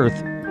the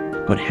earth,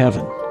 but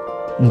heaven."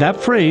 And that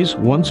phrase,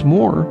 once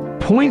more,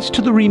 points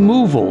to the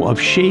removal of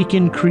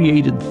shaken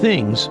created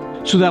things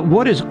so that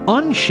what is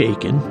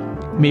unshaken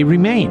may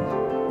remain.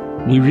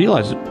 We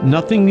realize that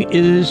nothing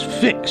is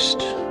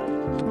fixed.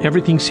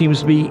 Everything seems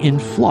to be in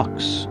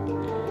flux.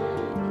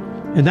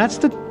 And that's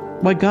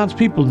what God's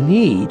people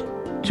need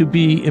to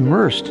be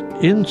immersed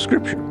in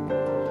Scripture.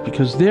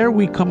 Because there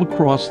we come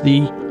across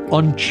the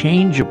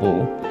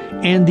unchangeable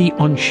and the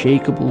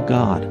unshakable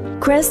God.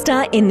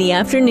 Cresta in the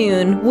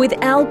Afternoon with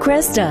Al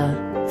Cresta.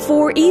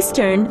 4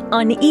 Eastern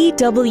on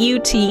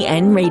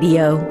EWTN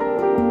Radio.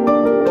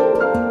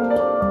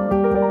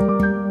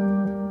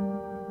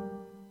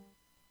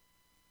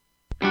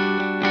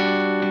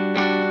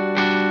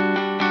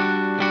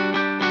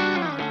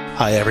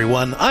 Hi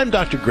everyone, I'm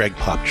Dr. Greg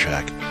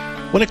Popchak.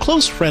 When a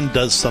close friend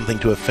does something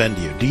to offend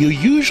you, do you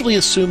usually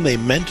assume they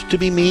meant to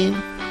be mean?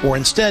 Or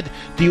instead,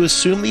 do you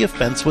assume the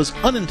offense was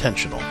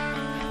unintentional?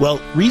 Well,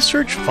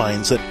 research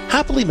finds that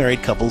happily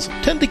married couples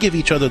tend to give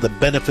each other the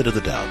benefit of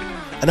the doubt,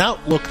 an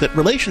outlook that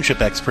relationship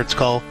experts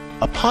call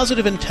a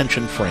positive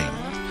intention frame.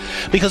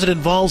 because it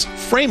involves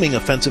framing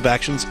offensive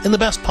actions in the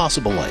best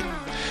possible light.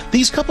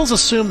 These couples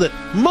assume that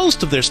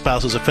most of their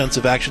spouse's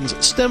offensive actions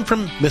stem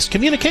from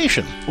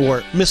miscommunication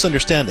or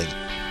misunderstanding,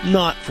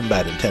 not from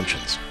bad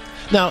intentions.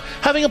 Now,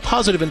 having a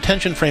positive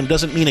intention frame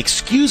doesn't mean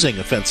excusing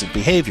offensive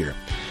behavior.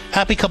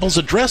 Happy couples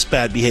address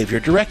bad behavior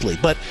directly,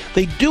 but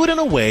they do it in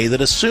a way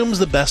that assumes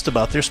the best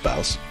about their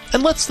spouse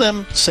and lets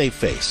them save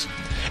face.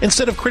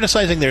 Instead of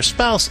criticizing their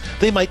spouse,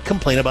 they might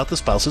complain about the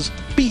spouse's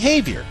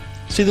behavior.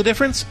 See the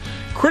difference?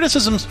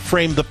 Criticisms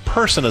frame the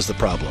person as the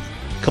problem.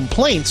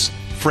 Complaints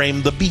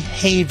frame the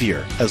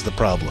behavior as the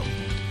problem.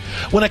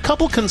 When a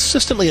couple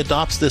consistently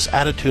adopts this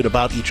attitude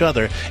about each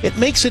other, it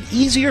makes it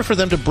easier for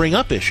them to bring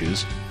up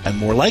issues, and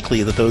more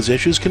likely that those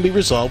issues can be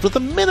resolved with a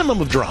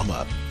minimum of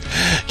drama.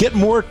 Get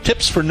more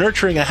tips for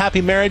nurturing a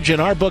happy marriage in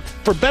our book,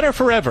 For Better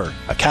Forever,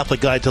 A Catholic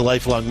Guide to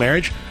Lifelong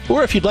Marriage,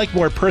 or if you'd like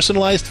more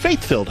personalized,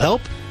 faith-filled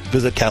help,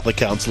 visit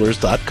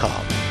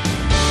CatholicCounselors.com.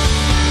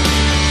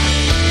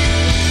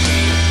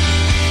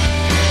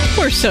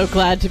 We're so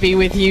glad to be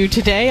with you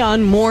today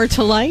on More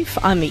to Life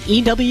on the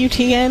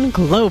EWTN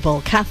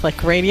Global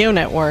Catholic Radio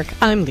Network.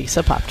 I'm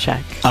Lisa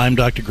Popchak. I'm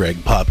Dr. Greg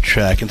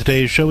Popchak, and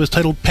today's show is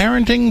titled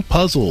Parenting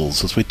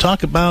Puzzles, as we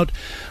talk about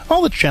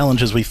all the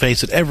challenges we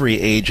face at every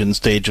age and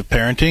stage of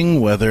parenting,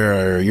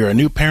 whether you're a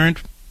new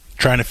parent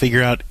trying to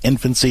figure out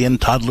infancy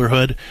and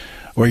toddlerhood,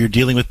 or you're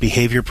dealing with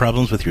behavior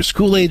problems with your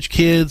school-age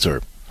kids,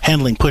 or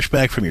handling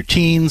pushback from your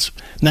teens,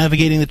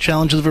 navigating the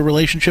challenges of a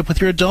relationship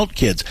with your adult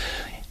kids.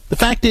 The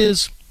fact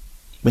is,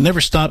 we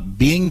never stop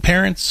being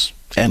parents,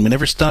 and we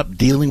never stop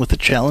dealing with the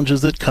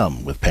challenges that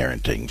come with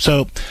parenting.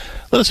 So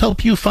let us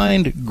help you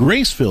find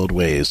grace-filled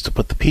ways to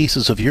put the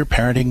pieces of your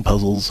parenting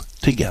puzzles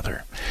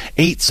together.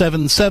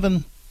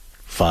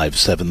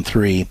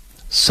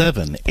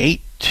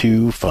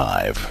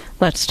 877-573-7825.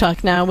 Let's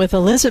talk now with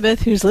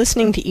Elizabeth, who's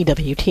listening to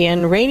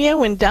EWTN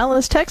Radio in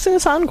Dallas,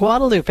 Texas on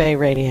Guadalupe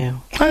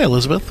Radio. Hi,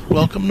 Elizabeth.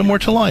 Welcome to More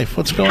to Life.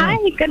 What's going on?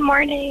 Hi, good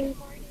morning.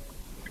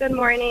 Good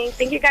morning.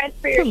 Thank you guys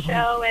for your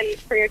show and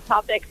for your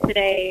topics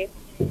today.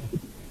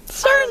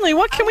 Certainly.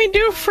 What can we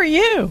do for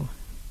you?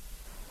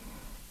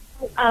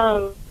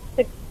 To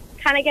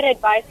kind of get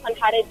advice on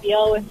how to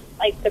deal with,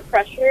 like, the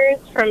pressures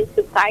from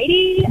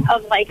society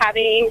of, like,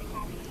 having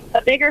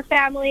a bigger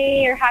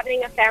family or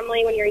having a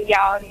family when you're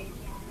young.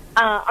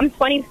 I'm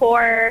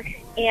 24,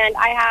 and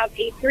I have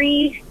a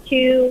 3,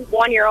 2,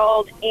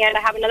 1-year-old, and I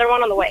have another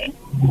one on the way.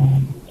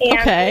 And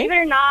believe it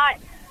or not,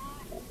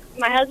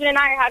 my husband and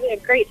I are having a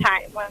great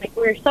time. Like,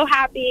 we're so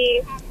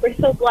happy, we're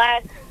so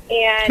blessed,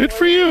 and good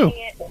for you. Doing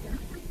it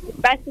as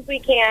best as we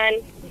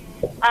can.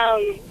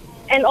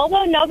 And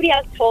although nobody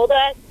has told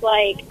us,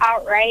 like,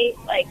 outright,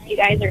 like, you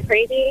guys are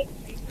crazy,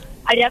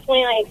 I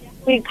definitely, like,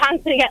 we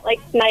constantly get, like,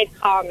 nice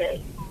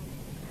comments.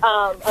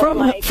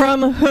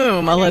 From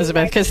whom,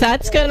 Elizabeth? Because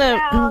that's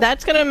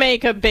gonna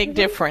make a big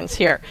difference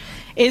here.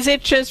 Is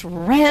it just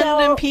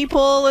random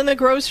people in the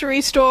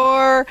grocery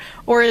store,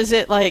 or is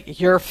it like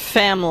your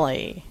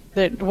family?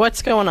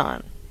 What's going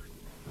on?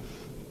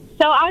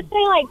 So I would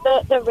say, like,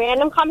 the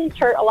random comments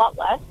hurt a lot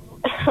less,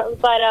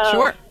 but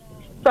sure.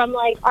 From,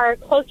 like, our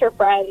closer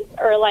friends,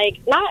 or, like,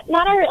 not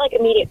our, like,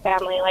 immediate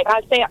family. Like,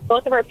 I'd say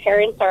both of our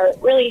parents are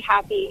really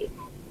happy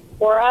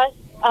for us.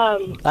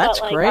 That's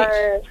but, like, great.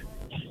 Our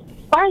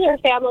farther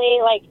family,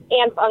 like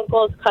aunts,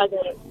 uncles,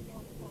 cousins,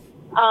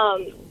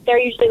 they're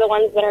usually the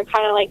ones that are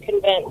kind of, like,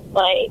 convinced,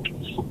 like,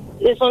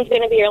 this one's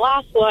going to be your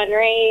last one,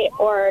 right?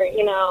 Or,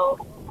 you know,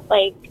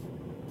 like,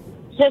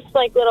 just,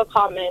 like, little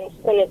comments.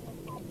 And it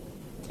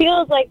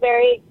feels, like,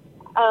 very,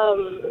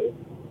 I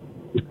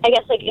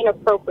guess, like,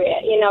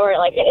 inappropriate, you know, or,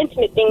 like, an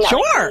intimate thing that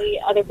like, really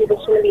other people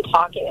shouldn't be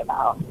talking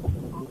about.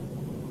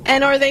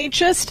 And are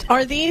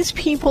these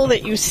people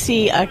that you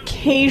see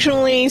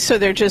occasionally, so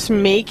they're just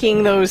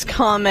making those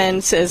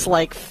comments as,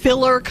 like,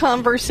 filler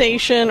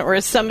conversation, or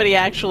is somebody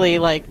actually,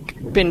 like,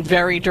 been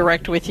very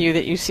direct with you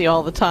that you see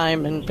all the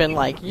time and been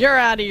like, you're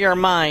out of your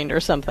mind,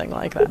 or something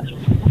like that?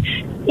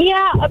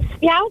 Yeah,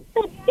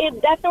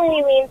 it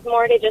definitely leans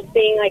more to just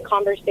being, like,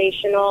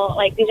 conversational.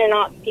 Like, these are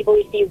not people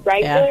we see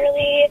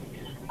regularly. Yeah.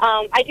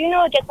 I do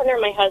know it gets under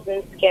my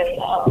husband's skin,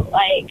 though,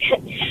 like,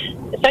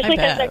 especially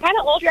because they're kind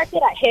of all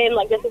directed at him,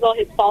 like, this is all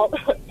his fault.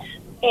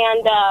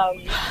 And,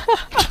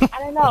 I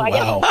don't know, I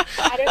don't know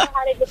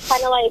how to just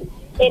kind of, like,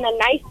 in a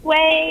nice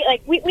way,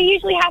 like, we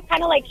usually have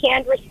kind of, like,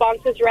 canned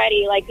responses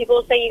ready. Like, people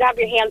will say, you have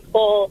your hands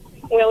full.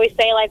 And we always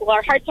say, like, well,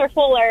 our hearts are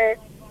fuller,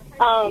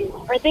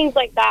 or things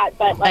like that.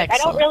 But, like, excellent. I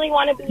don't really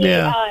want to be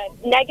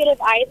negative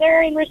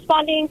either in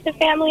responding to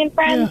family and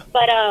friends,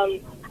 but,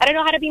 I don't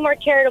know how to be more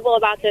charitable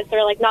about this,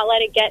 or, like, not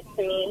let it get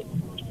to me.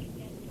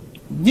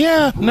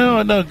 Yeah,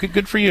 no,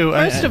 good for you.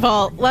 First of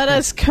all, let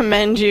us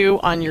commend you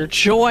on your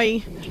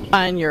joy,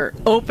 on your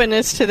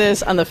openness to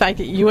this, on the fact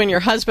that you and your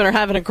husband are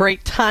having a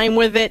great time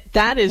with it.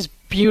 That is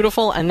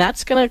beautiful, and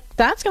that's gonna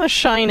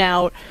shine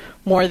out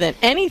more than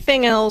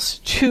anything else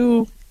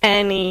to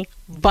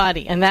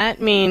anybody. And that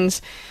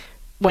means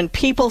when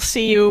people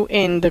see you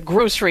in the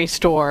grocery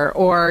store,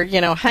 or, you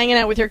know, hanging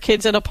out with your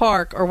kids at a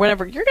park or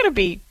whatever, you're going to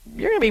be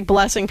you're going to be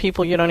blessing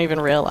people you don't even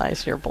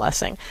realize you're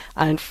blessing.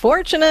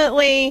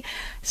 Unfortunately,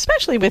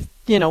 especially with,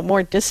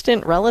 more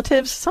distant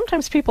relatives,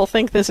 sometimes people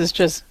think this is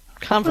just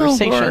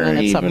conversation and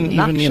it's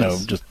obnoxious.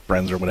 Even, just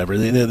friends or whatever.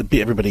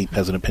 Everybody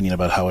has an opinion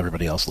about how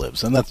everybody else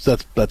lives, and that's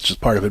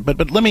just part of it.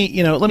 But let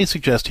me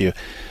suggest to you,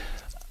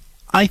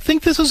 I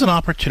think this is an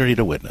opportunity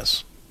to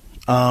witness.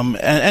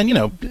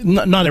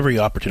 Not every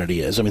opportunity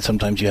is. I mean,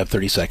 sometimes you have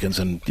 30 seconds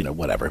and,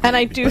 whatever. And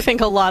I do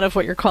think a lot of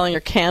what you're calling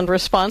your canned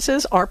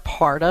responses are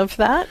part of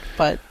that,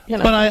 but,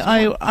 But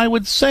I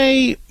would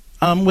say,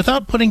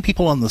 without putting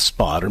people on the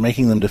spot or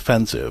making them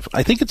defensive,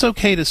 I think it's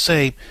okay to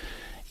say,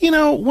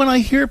 when I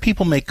hear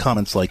people make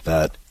comments like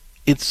that,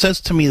 it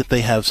says to me that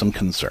they have some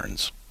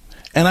concerns.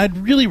 And I'd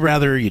really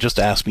rather you just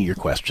ask me your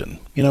question.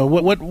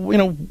 What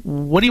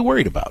are you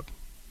worried about?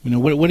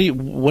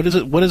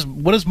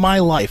 What is my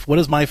life? What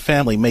does my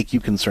family make you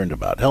concerned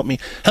about? Help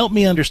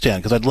me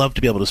understand, because I'd love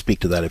to be able to speak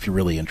to that if you're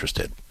really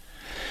interested.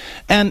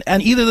 And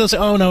either they'll say,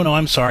 oh, no,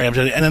 I'm sorry, and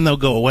then they'll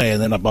go away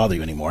and then not bother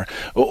you anymore.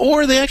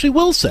 Or they actually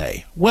will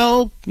say,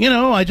 well,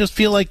 I just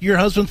feel like your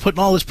husband's putting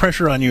all this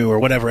pressure on you or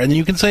whatever. And then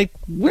you can say,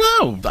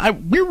 no,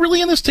 we're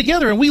really in this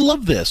together and we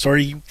love this. Or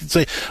you can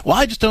say, well,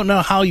 I just don't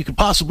know how you could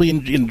possibly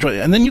enjoy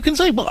it. And then you can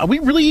say, well, we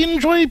really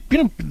enjoy,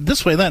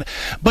 this way, that.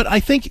 But I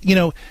think,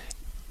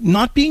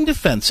 not being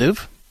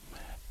defensive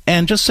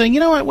and just saying,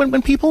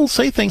 when people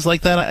say things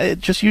like that,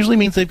 it just usually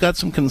means they've got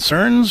some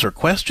concerns or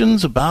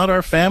questions about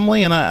our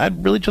family, and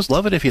I'd really just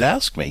love it if you'd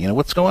ask me,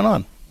 what's going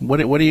on?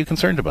 What are you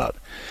concerned about?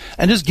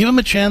 And just give them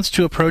a chance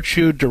to approach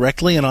you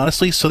directly and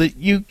honestly so that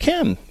you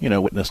can,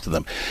 witness to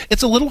them.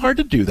 It's a little hard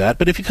to do that,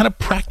 but if you kind of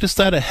practice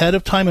that ahead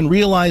of time and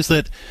realize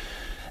that,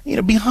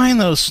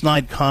 behind those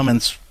snide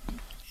comments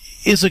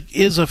is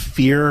a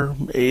fear,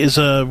 is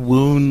a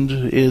wound,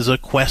 is a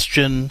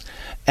question,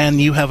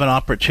 and you have an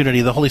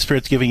opportunity, the Holy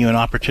Spirit's giving you an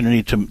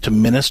opportunity to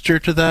minister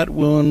to that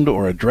wound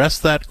or address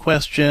that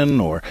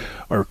question or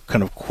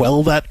kind of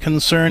quell that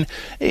concern.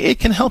 It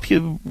can help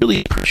you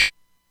really appreciate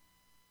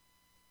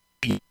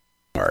who you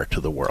are to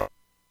the world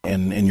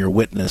and your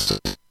witness.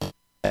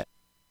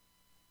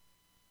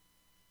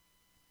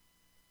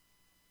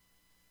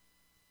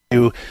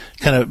 To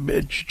kind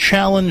of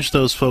challenge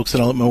those folks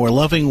in a more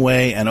loving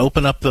way and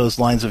open up those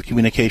lines of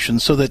communication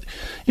so that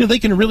they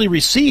can really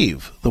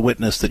receive the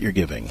witness that you're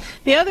giving.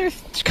 The other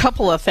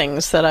couple of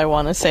things that I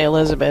want to say,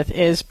 Elizabeth,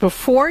 is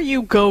before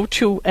you go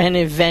to an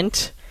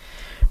event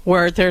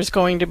where there's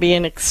going to be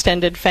an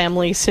extended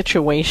family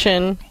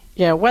situation,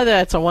 whether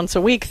that's a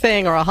once-a-week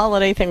thing or a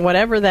holiday thing,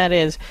 whatever that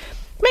is,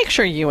 make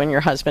sure you and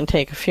your husband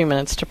take a few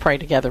minutes to pray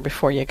together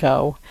before you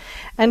go.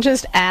 And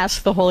just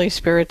ask the Holy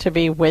Spirit to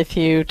be with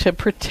you, to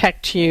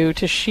protect you,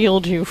 to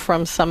shield you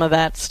from some of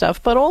that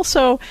stuff, but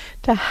also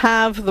to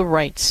have the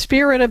right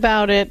spirit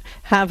about it,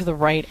 have the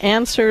right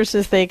answers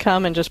as they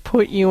come, and just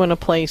put you in a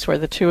place where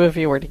the two of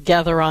you are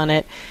together on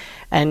it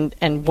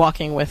and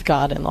walking with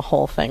God in the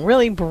whole thing.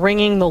 Really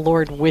bringing the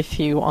Lord with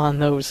you on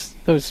those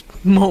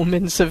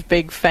moments of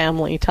big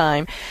family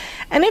time.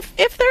 And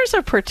if there's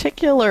a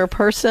particular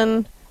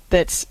person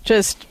that's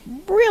just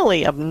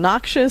really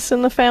obnoxious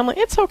in the family,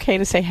 it's okay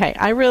to say, hey,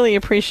 I really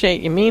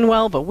appreciate you mean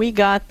well, but we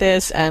got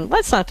this, and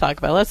let's not talk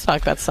about it. Let's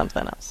talk about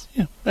something else.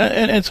 Yeah,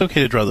 and it's okay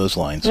to draw those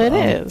lines. It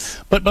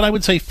is. But I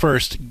would say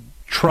first,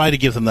 try to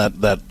give them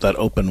that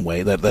open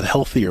way, that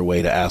healthier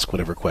way to ask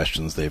whatever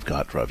questions they've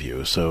got of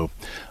you. So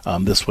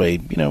this way,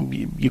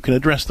 you can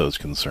address those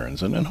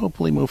concerns and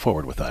hopefully move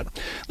forward with that.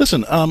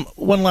 Listen,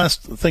 one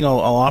last thing I'll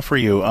offer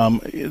you.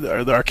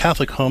 Our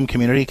Catholic home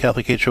community,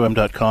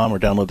 CatholicHOM.com, or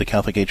download the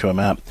Catholic HOM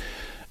app.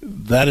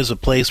 That is a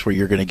place where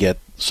you're going to get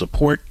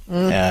support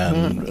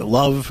and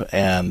love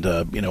and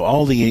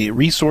all the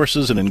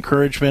resources and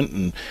encouragement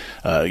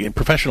and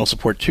professional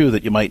support too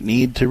that you might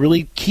need to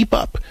really keep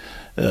up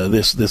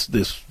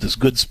this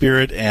good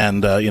spirit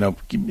and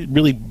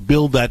really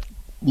build that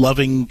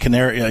loving,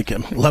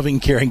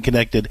 caring,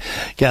 connected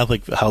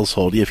Catholic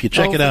household. If you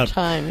check Over it out,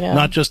 time, yeah.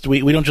 not just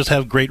we don't just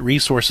have great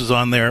resources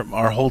on there.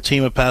 Our whole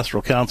team of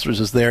pastoral counselors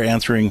is there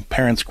answering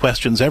parents'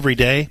 questions every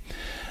day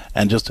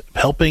and just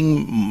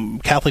helping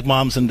Catholic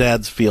moms and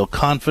dads feel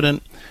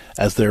confident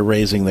as they're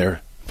raising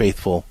their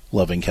faithful,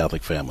 loving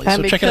Catholic families.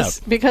 And so check it out.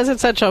 Because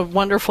it's such a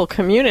wonderful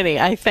community,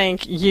 I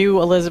think you,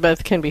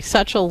 Elizabeth, can be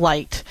such a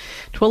light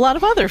to a lot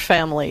of other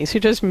families who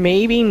just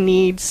maybe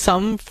need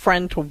some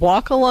friend to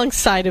walk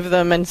alongside of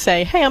them and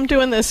say, hey, I'm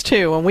doing this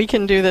too, and we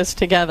can do this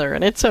together,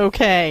 and it's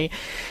okay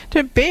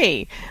to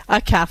be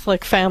a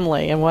Catholic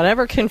family in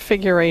whatever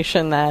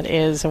configuration that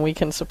is, and we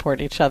can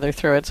support each other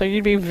through it. So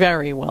you'd be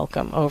very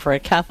welcome over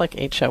at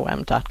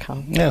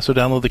CatholicHOM.com. Yeah, so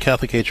download the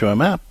Catholic HOM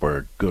app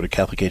or go to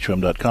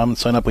CatholicHOM.com and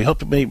sign up. We hope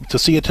to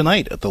see you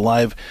tonight at the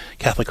live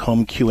Catholic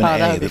Home Q&A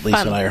that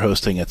Lisa and I are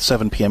hosting at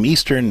 7 p.m.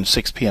 Eastern and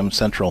 6 p.m.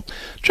 Central.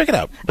 Check it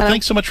out. But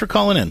thanks so much for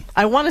calling in.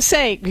 I want to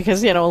say,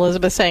 because,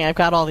 Elizabeth's saying I've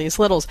got all these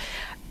littles,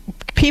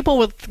 people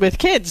with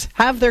kids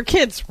have their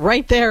kids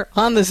right there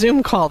on the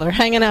Zoom call. They're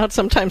hanging out.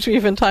 Sometimes we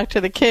even talk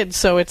to the kids,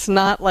 so it's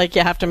not like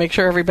you have to make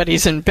sure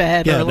everybody's in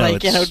bed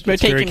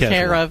taken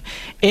care of.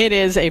 It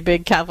is a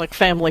big Catholic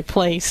family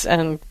place,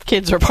 and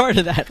kids are part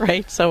of that,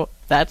 right? So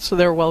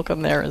they're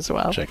welcome there as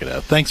well. Check it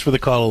out. Thanks for the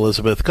call,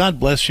 Elizabeth. God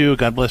bless you.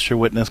 God bless your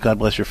witness. God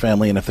bless your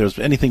family. And if there's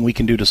anything we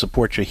can do to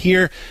support you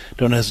here,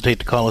 don't hesitate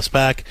to call us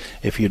back.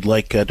 If you'd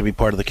like to be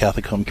part of the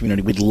Catholic home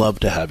community, we'd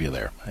love to have you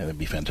there. That'd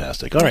be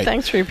fantastic. All right.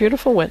 Thanks for your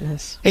beautiful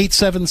witness.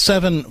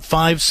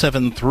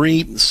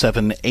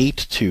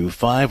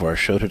 877-573-7825. Our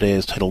show today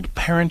is titled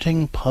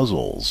Parenting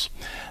Puzzles,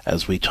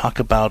 as we talk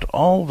about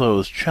all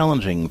those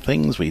challenging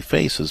things we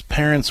face as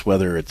parents,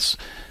 whether it's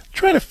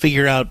trying to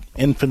figure out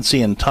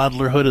infancy and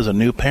toddlerhood as a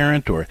new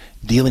parent, or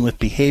dealing with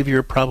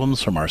behavior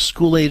problems from our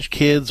school-age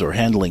kids, or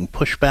handling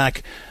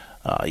pushback,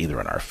 either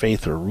in our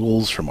faith or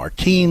rules from our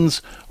teens,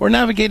 or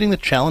navigating the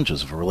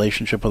challenges of a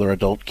relationship with our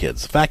adult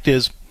kids. The fact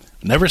is,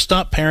 we never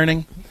stop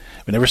parenting.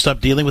 We never stop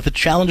dealing with the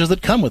challenges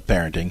that come with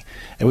parenting,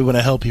 and we want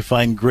to help you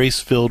find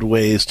grace-filled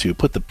ways to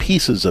put the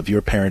pieces of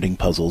your parenting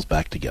puzzles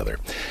back together.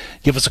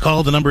 Give us a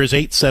call. The number is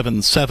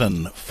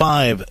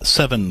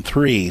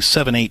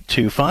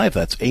 877-573-7825.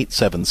 That's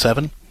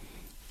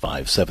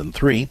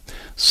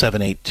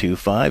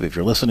 877-573-7825. If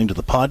you're listening to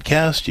the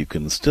podcast, you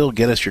can still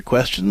get us your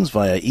questions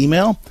via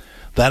email.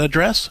 That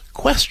address,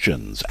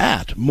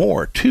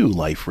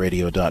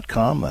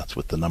 questions@more2liferadio.com. That's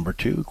with the number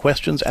 2,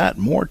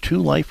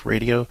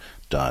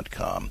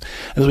 questions@more2liferadio.com.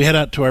 As we head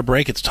out to our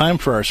break, it's time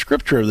for our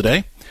scripture of the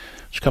day,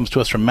 which comes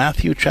to us from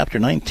Matthew chapter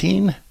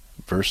 19,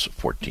 verse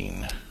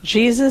 14.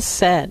 Jesus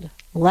said,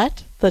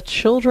 "Let the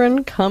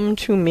children come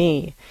to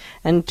me,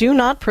 and do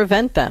not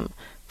prevent them,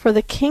 for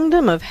the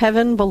kingdom of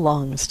heaven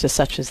belongs to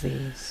such as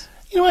these."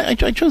 You know, I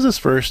chose this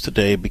verse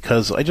today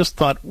because I just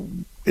thought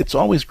it's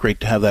always great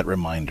to have that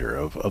reminder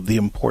of the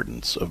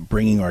importance of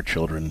bringing our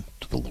children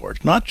to the Lord,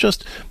 not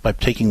just by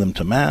taking them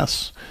to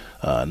Mass,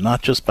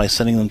 not just by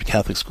sending them to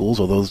Catholic schools,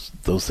 although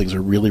those things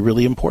are really,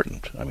 really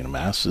important. I mean,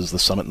 Mass is the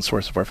summit and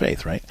source of our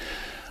faith, right?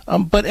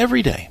 But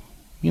every day,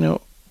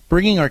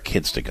 bringing our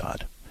kids to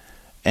God,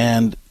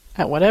 and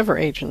at whatever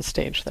age and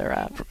stage they're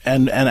at,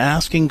 and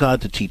asking God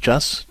to teach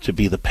us to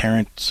be the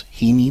parents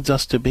He needs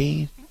us to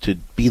be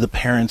the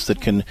parents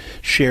that can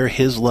share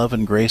His love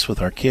and grace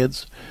with our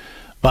kids,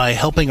 by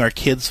helping our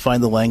kids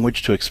find the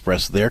language to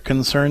express their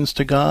concerns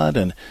to God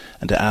and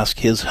to ask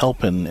His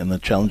help in the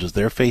challenges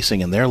they're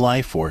facing in their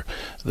life, or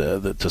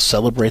to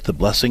celebrate the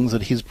blessings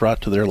that He's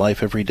brought to their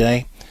life every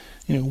day.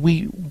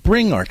 We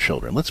bring our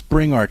children. Let's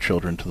bring our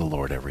children to the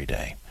Lord every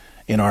day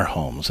in our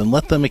homes and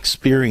let them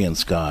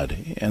experience God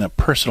in a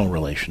personal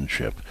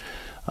relationship,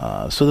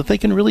 so that they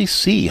can really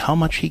see how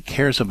much He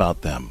cares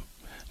about them,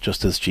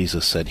 just as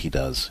Jesus said He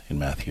does in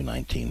Matthew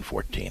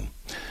 19:14.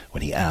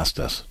 When He asked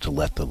us to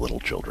let the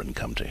little children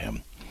come to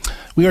Him.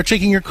 We are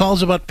taking your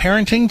calls about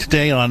parenting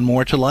today on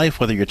More to Life,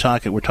 whether we're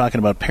talking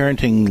about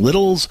parenting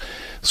littles,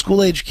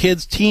 school-age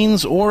kids,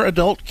 teens, or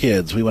adult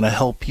kids. We want to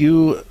help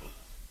you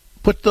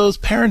put those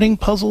parenting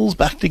puzzles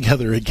back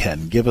together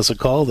again. Give us a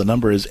call. The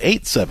number is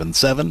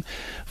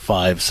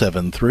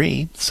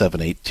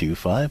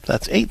 877-573-7825.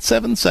 That's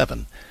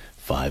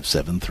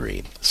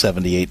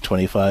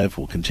 877-573-7825.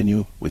 We'll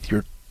continue with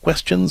your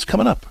questions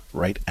coming up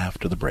right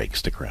after the break.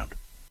 Stick around.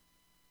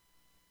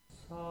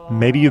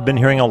 Maybe you've been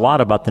hearing a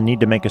lot about the need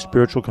to make a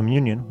spiritual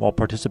communion while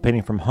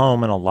participating from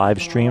home in a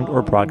live-streamed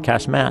or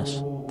broadcast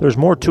Mass. There's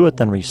more to it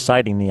than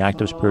reciting the act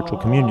of spiritual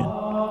communion.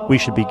 We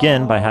should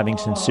begin by having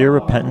sincere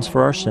repentance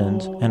for our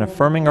sins and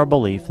affirming our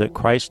belief that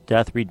Christ's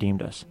death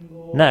redeemed us.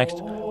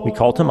 Next, we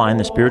call to mind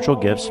the spiritual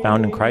gifts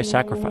found in Christ's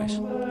sacrifice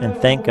and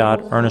thank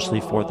God earnestly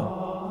for them.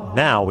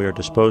 Now we are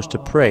disposed to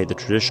pray the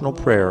traditional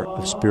prayer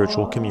of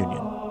spiritual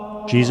communion.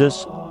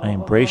 Jesus, I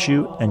embrace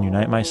you and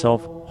unite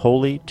myself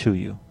wholly to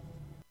you.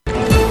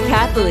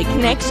 Catholic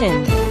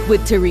Connection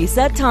with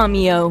Teresa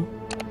Tomeo.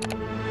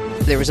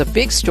 There was a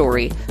big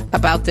story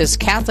about this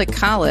Catholic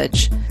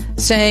college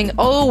saying,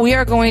 we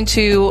are going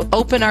to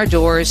open our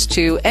doors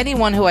to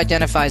anyone who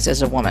identifies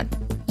as a woman.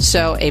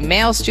 So a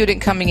male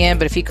student coming in,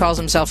 but if he calls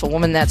himself a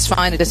woman, that's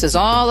fine. This is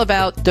all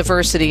about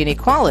diversity and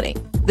equality.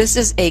 This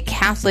is a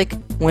Catholic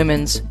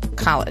women's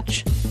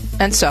college.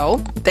 And so,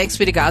 thanks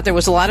be to God, there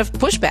was a lot of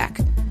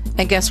pushback.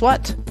 And guess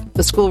what?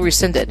 The school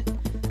rescinded.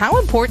 How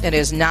important it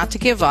is not to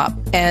give up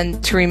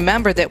and to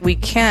remember that we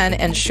can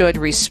and should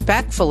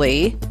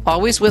respectfully,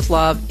 always with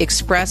love,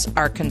 express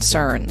our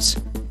concerns.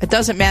 It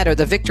doesn't matter.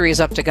 The victory is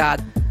up to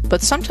God.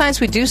 But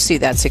sometimes we do see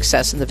that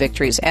success in the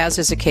victories, as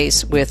is the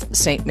case with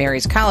St.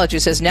 Mary's College, who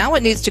says now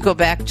it needs to go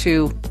back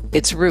to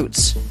its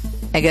roots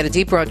and get a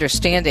deeper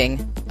understanding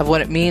of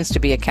what it means to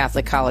be a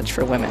Catholic college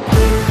for women.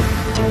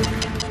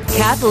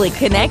 Catholic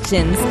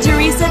Connections,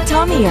 Teresa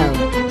Tomeo.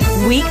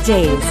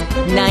 Weekdays,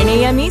 9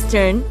 a.m.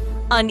 Eastern,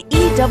 on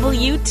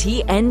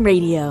EWTN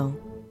Radio.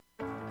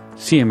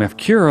 CMF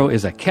Curo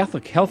is a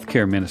Catholic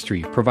healthcare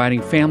ministry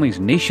providing families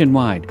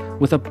nationwide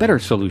with a better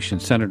solution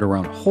centered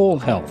around whole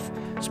health,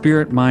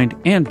 spirit, mind,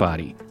 and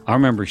body. Our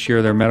members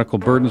share their medical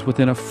burdens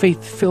within a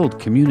faith-filled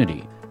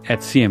community. At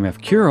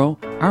CMF Curo,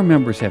 our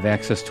members have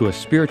access to a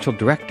spiritual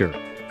director,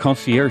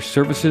 concierge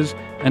services,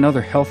 and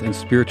other health and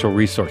spiritual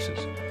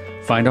resources.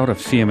 Find out if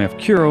CMF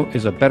Curo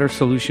is a better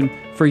solution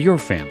for your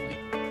family.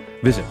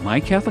 Visit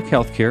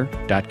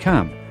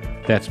mycatholichealthcare.com.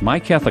 That's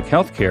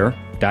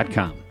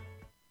mycatholichealthcare.com.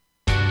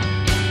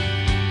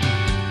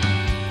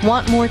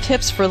 Want more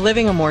tips for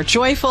living a more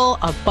joyful,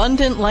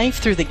 abundant life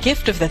through the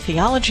gift of the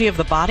theology of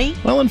the body?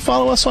 Well, and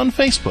follow us on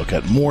Facebook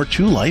at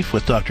MORE2LIFE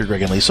with Dr.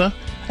 Greg and Lisa,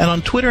 and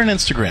on Twitter and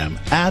Instagram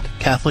at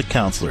Catholic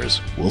Counselors.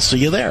 We'll see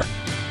you there.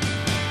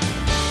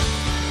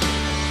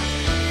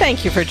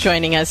 Thank you for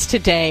joining us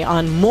today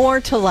on More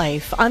to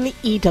Life on the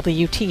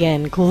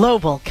EWTN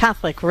Global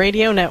Catholic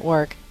Radio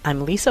Network.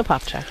 I'm Lisa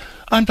Popchak.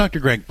 I'm Dr.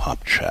 Greg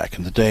Popchak,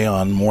 and today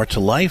on More to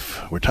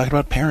Life, we're talking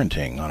about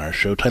parenting on our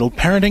show titled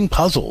Parenting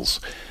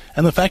Puzzles.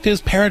 And the fact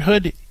is,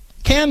 parenthood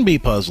can be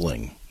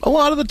puzzling a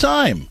lot of the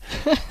time.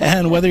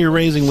 And whether you're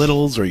raising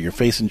littles or you're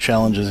facing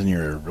challenges in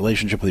your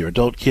relationship with your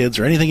adult kids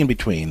or anything in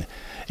between,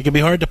 it can be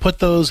hard to put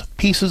those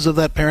pieces of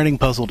that parenting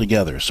puzzle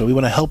together. So we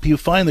want to help you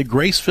find the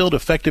grace-filled,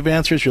 effective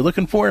answers you're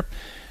looking for.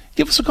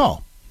 Give us a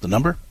call. The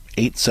number,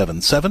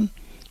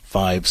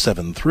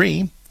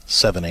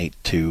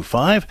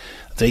 877-573-7825.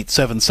 That's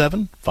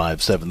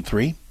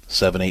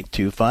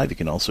 877-573-7825. You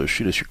can also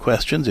shoot us your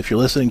questions. If you're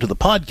listening to the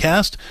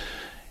podcast,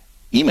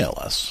 email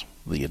us.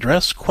 The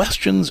address,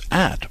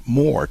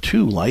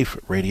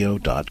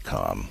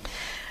 questions@more2liferadio.com.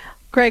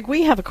 Greg,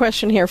 we have a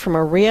question here from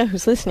Maria,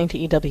 who's listening to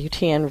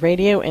EWTN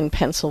Radio in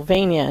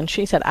Pennsylvania, and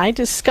she said, I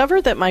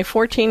discovered that my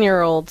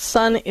 14-year-old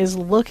son is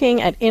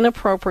looking at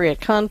inappropriate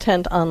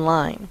content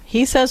online.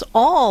 He says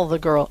all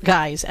the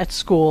guys at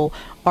school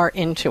are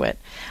into it.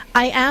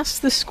 I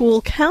asked the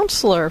school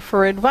counselor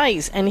for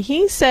advice, and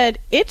he said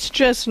it's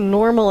just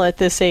normal at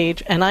this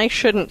age, and I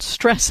shouldn't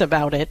stress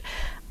about it.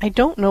 I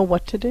don't know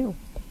what to do.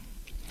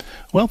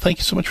 Well, thank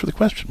you so much for the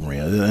question,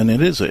 Maria. And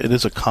it is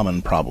a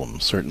common problem,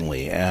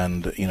 certainly.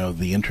 And,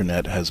 the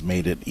internet has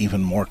made it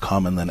even more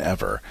common than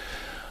ever.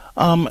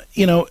 I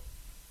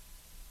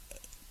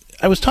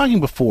was talking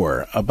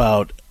before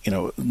about,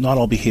 not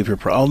all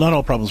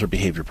problems are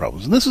behavior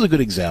problems. And this is a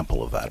good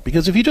example of that.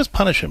 Because if you just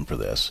punish him for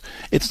this,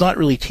 it's not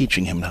really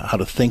teaching him how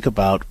to think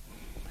about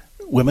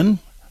women,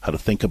 how to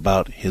think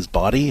about his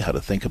body, how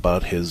to think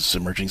about his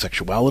emerging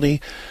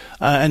sexuality.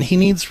 And he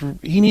needs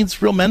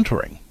real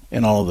mentoring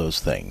in all of those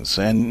things.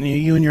 And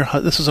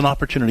this is an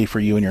opportunity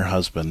for you and your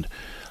husband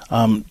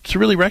to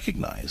really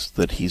recognize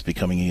that he's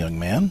becoming a young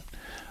man,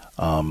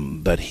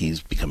 that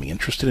he's becoming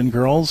interested in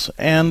girls,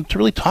 and to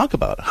really talk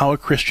about how a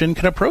Christian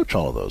can approach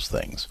all of those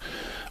things.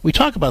 We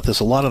talk about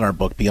this a lot in our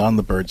book, Beyond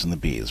the Birds and the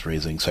Bees,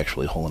 Raising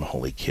Sexually Whole and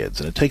Holy Kids,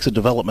 and it takes a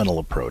developmental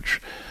approach.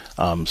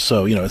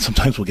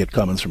 Sometimes we'll get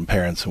comments from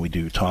parents and we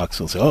do talks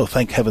and say, oh,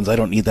 thank heavens, I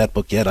don't need that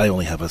book yet. I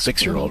only have a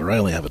 6-year-old or I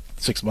only have a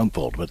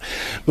 6-month-old. But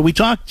we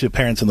talk to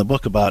parents in the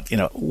book about,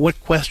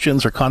 what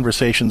questions or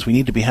conversations we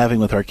need to be having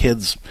with our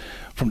kids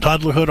from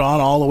toddlerhood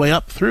on all the way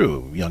up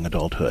through young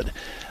adulthood.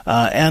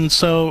 In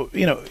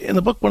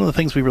the book, one of the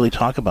things we really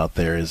talk about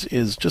there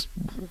is just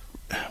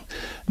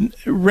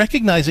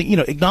recognizing,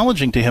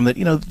 acknowledging to him that,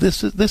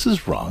 this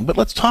is wrong, but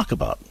let's talk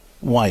about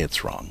why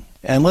it's wrong.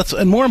 And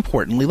more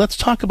importantly, let's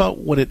talk about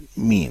what it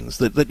means,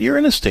 that you're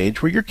in a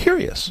stage where you're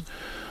curious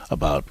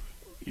about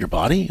your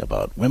body,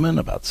 about women,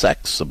 about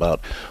sex, about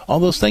all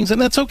those things,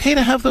 and that's okay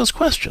to have those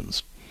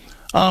questions.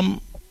 But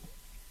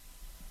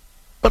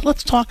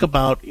let's talk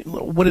about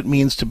what it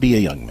means to be a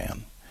young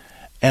man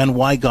and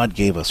why God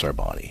gave us our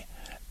body.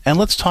 And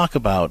let's talk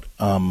about,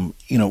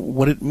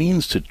 what it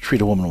means to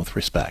treat a woman with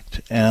respect,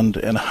 and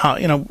how,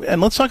 and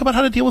let's talk about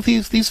how to deal with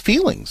these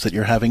feelings that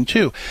you're having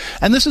too.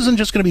 And this isn't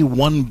just going to be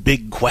one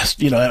big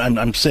question.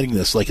 I'm saying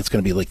this like it's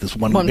going to be like this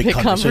one big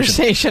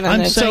conversation,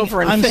 and it's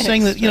over and fixed,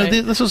 saying that right?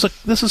 this is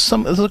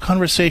a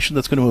conversation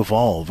that's going to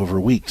evolve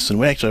over weeks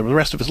and actually the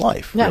rest of his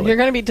life. Yeah, really. You're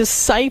going to be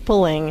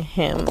discipling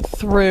him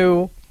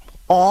through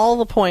all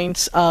the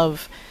points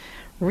of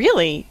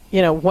really,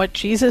 what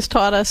Jesus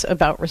taught us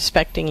about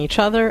respecting each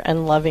other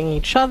and loving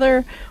each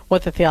other,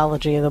 what the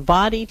theology of the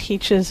body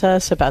teaches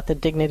us about the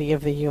dignity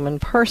of the human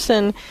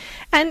person,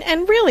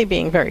 and really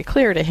being very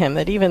clear to him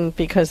that even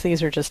because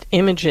these are just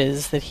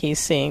images that he's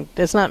seeing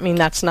does not mean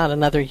that's not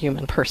another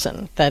human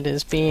person that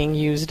is being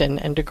used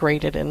and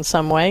degraded in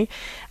some way,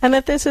 and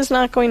that this is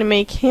not going to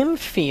make him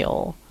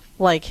feel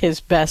like his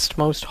best,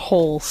 most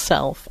whole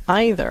self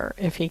either,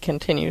 if he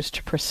continues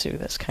to pursue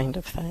this kind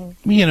of thing.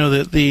 The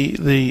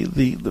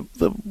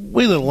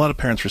way that a lot of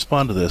parents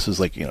respond to this is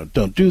like,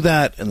 don't do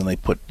that, and then they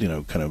put,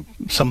 kind of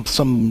some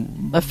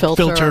a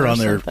filter on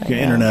their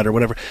internet or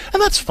whatever,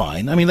 and that's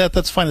fine. I mean,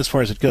 that's fine as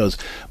far as it goes,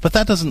 but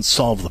that doesn't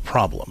solve the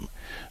problem.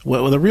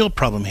 Well, the real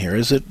problem here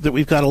is that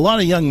we've got a lot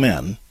of young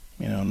men,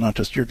 not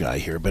just your guy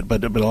here,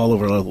 but all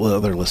over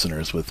other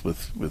listeners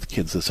with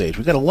kids this age.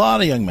 We've got a lot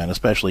of young men,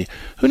 especially,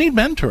 who need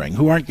mentoring,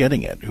 who aren't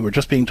getting it, who are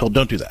just being told,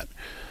 don't do that.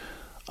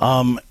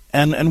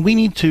 And we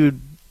need to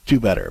do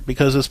better,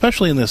 because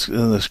especially in this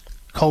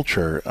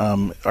culture,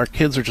 our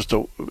kids are just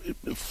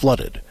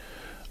flooded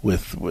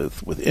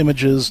with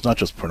images, not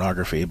just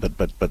pornography,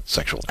 but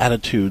sexual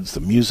attitudes, the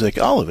music,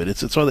 all of it.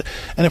 It's all that.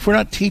 And if we're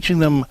not teaching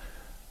them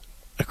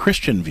a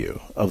Christian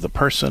view of the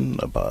person,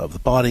 of the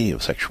body,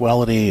 of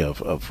sexuality,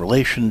 of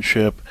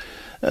relationship,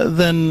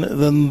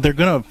 then they're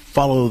going to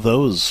follow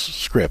those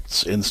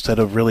scripts instead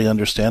of really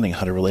understanding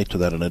how to relate to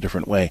that in a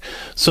different way.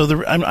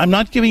 So I'm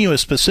not giving you a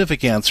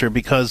specific answer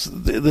because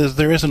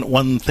there isn't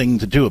one thing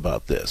to do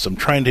about this. I'm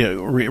trying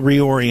to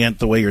reorient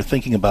the way you're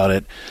thinking about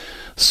it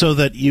so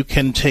that you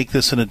can take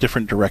this in a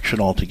different direction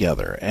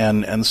altogether.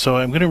 And so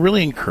I'm going to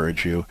really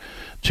encourage you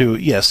to,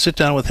 yes, sit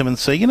down with him and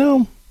say,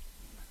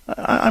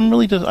 I'm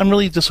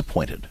really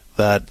disappointed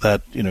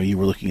that you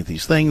were looking at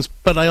these things,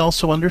 but I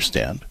also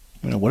understand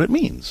what it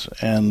means,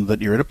 and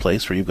that you're at a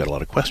place where you've got a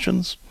lot of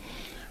questions,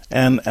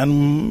 and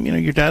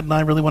your dad and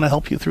I really want to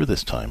help you through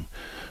this time.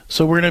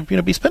 So we're going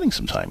to be spending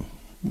some time.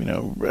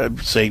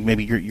 Say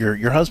maybe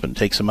your husband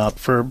takes him out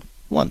for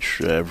lunch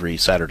every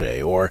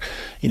Saturday, or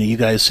you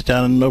guys sit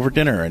down over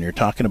dinner and you're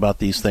talking about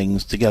these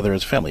things together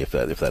as a family, if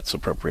that's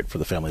appropriate for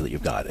the family that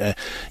you've got.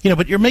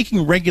 But you're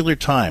making regular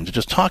time to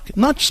just talk,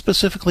 not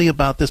specifically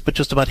about this, but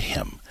just about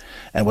him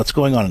and what's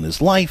going on in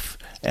his life,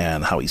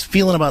 and how he's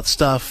feeling about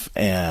stuff,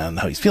 and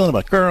how he's feeling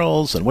about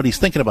girls, and what he's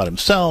thinking about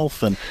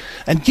himself, and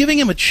giving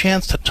him a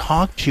chance to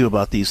talk to you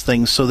about these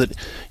things so that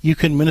you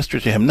can minister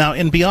to him. Now,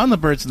 in Beyond the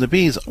Birds and the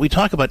Bees, we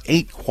talk about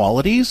 8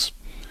 qualities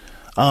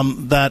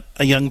that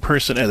a young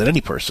person, that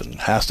any person,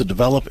 has to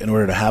develop in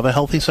order to have a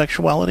healthy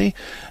sexuality.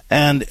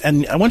 And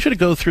I want you to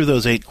go through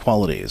those 8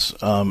 qualities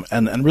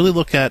and really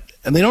look at,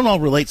 and they don't all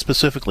relate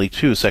specifically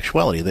to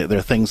sexuality.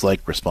 They're things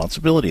like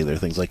responsibility. They're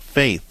things like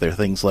faith. They're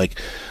things like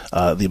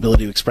the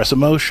ability to express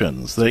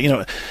emotions.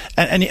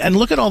 And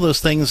look at all those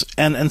things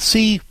and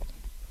see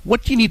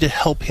what do you need to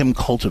help him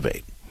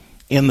cultivate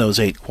in those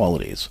 8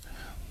 qualities.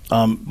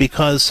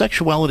 Because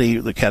sexuality,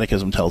 the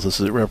Catechism tells us,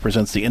 it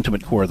represents the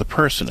intimate core of the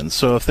person. And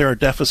so if there are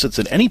deficits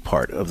in any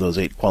part of those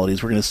 8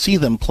 qualities, we're going to see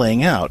them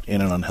playing out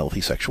in an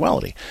unhealthy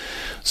sexuality.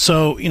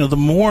 So, the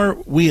more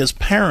we as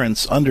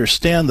parents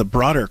understand the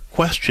broader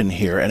question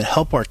here and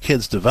help our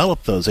kids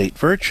develop those 8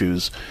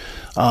 virtues,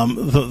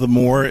 the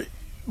more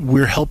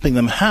we're helping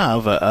them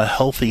have a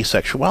healthy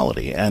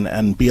sexuality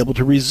and be able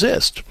to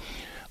resist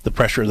the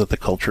pressure that the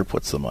culture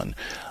puts them on.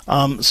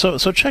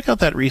 So check out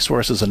that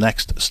resource as a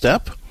next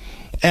step.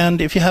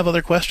 And if you have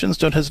other questions,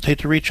 don't hesitate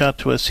to reach out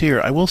to us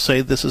here. I will say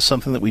this is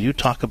something that we do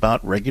talk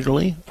about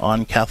regularly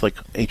on Catholic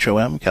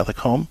HOM, Catholic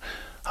Home,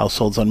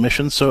 Households on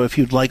Mission. So if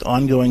you'd like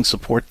ongoing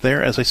support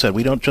there, as I said,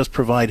 we don't just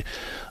provide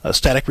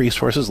static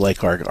resources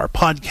like our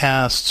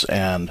podcasts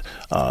and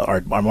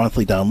our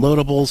monthly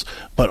downloadables,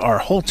 but our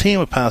whole team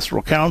of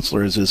pastoral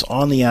counselors is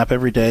on the app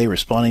every day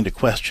responding to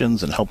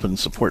questions and helping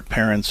support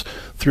parents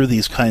through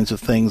these kinds of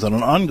things on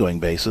an ongoing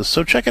basis.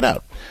 So check it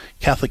out.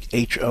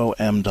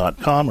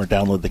 CatholicHOM.com, or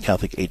download the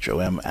Catholic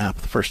HOM app.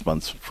 The first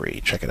month's free.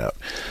 Check it out.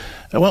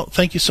 Well,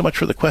 thank you so much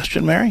for the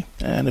question, Mary.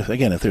 And if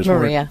there's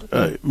Maria.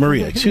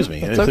 Maria, excuse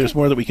me. If there's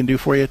more that we can do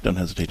for you, don't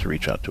hesitate to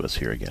reach out to us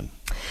here again.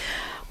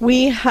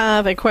 We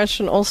have a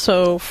question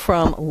also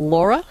from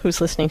Laura,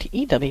 who's listening to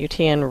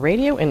EWTN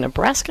Radio in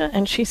Nebraska,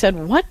 and she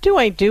said, "What do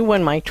I do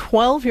when my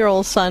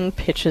 12-year-old son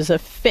pitches a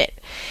fit?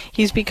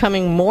 He's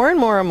becoming more and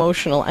more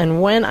emotional, and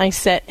when I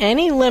set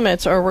any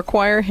limits or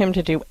require him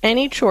to do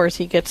any chores,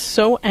 he gets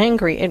so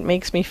angry it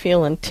makes me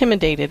feel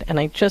intimidated,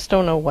 and I just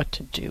don't know what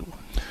to do."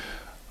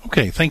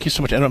 Okay, thank you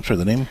so much. And I'm sorry,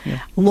 the name?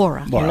 Yeah.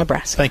 Laura, in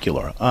Nebraska. Thank you,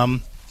 Laura.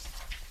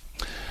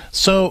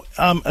 So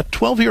a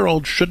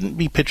 12-year-old shouldn't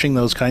be pitching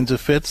those kinds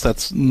of fits.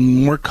 That's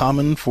more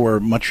common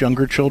for much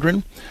younger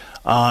children,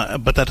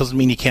 but that doesn't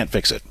mean you can't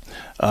fix it.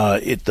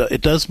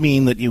 It does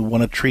mean that you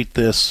want to treat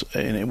this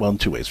in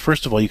 2 ways.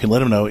 First of all, you can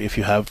let him know if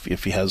he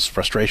has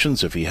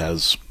frustrations, if he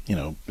has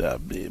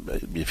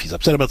if he's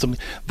upset about something.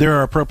 There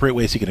are appropriate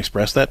ways he can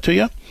express that to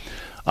you.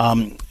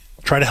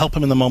 Try to help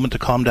him in the moment to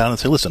calm down and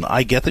say, "Listen,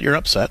 I get that you're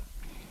upset,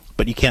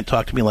 but you can't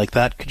talk to me like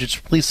that. Could you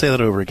just please say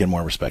that over again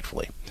more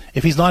respectfully?"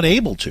 If he's not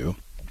able to,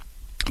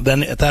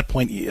 then at that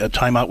point a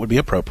timeout would be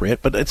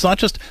appropriate. But it's not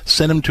just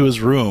send him to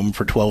his room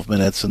for 12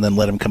 minutes and then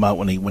let him come out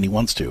when he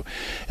wants to.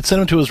 It's send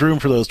him to his room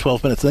for those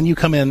 12 minutes. Then you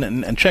come in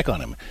and check on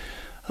him.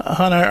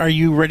 "Hon, are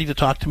you ready to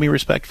talk to me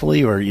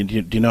respectfully, or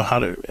do you know how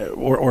to,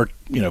 or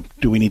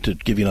do we need to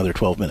give you another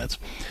 12 minutes?"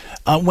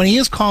 When he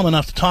is calm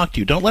enough to talk to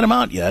you, don't let him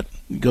out yet.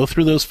 Go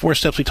through those 4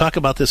 steps. We talk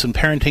about this in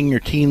Parenting Your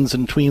Teens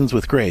and Tweens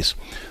with Grace.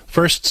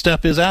 First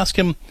step is ask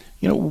him,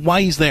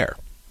 why he's there.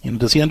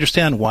 Does he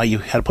understand why you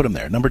had to put him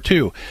there? Number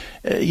 2,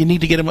 you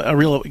need to get him a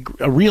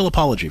real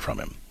apology from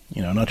him.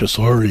 Not just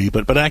sorry,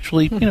 but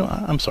actually,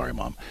 I'm sorry,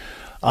 Mom.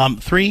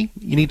 3,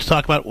 you need to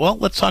talk about,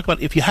 let's talk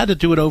about if you had to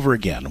do it over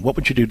again, what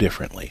would you do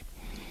differently?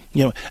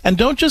 And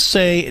don't just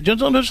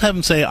have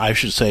him say, "I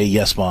should say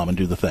yes, Mom," and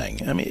do the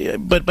thing. I mean,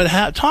 but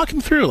talk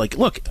him through. Like,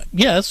 look,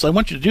 yes, I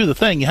want you to do the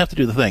thing. You have to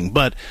do the thing.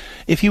 But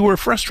if you were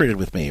frustrated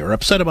with me or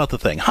upset about the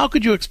thing, how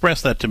could you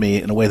express that to me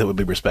in a way that would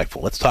be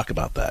respectful? Let's talk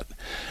about that.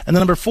 And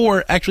then number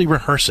 4, actually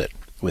rehearse it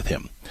with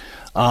him.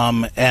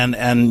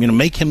 and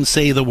make him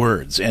say the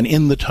words and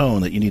in the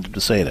tone that you need him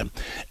to say them.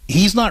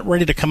 He's not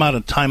ready to come out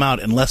of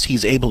timeout unless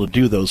he's able to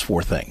do those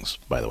 4 things,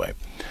 by the way.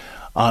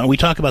 We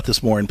talk about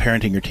this more in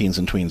Parenting Your Teens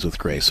and Tweens with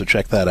Grace, so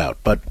check that out.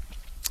 But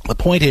the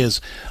point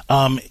is,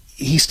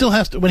 he still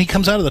has to, when he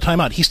comes out of the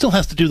timeout, he still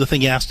has to do the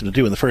thing you asked him to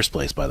do in the first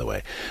place, by the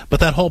way. But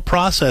that whole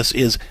process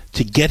is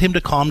to get him to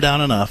calm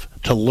down enough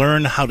to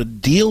learn how to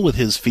deal with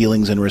his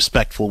feelings in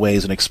respectful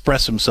ways and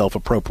express himself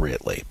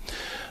appropriately.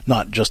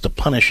 Not just to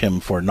punish him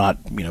for not,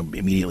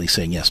 immediately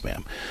saying yes,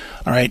 ma'am.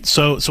 All right,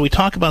 so we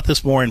talk about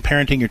this more in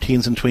Parenting Your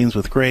Teens and Tweens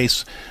with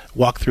Grace.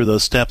 Walk through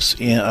those steps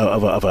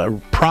of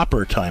a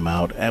proper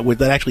timeout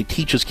that actually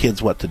teaches kids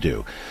what to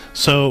do.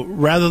 So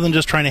rather than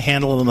just trying to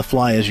handle it on the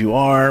fly as you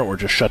are, or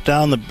just shut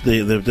down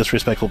the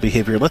disrespectful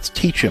behavior, let's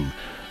teach him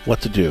what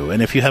to do.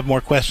 And if you have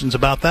more questions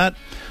about that,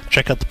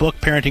 check out the book,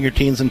 Parenting Your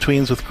Teens and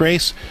Tweens with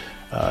Grace.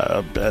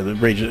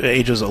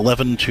 Ages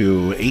 11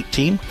 to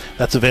 18.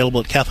 That's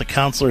available at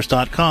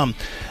CatholicCounselors.com.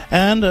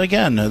 And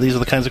again, these are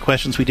the kinds of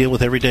questions we deal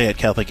with every day at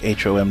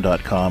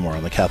CatholicHOM.com or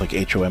on the Catholic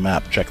HOM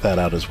app. Check that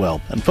out as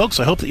well. And folks,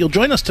 I hope that you'll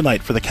join us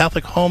tonight for the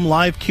Catholic Home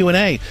Live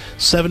Q&A,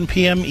 7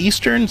 p.m.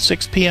 Eastern,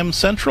 6 p.m.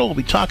 Central. We'll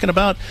be talking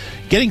about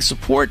getting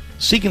support,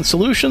 seeking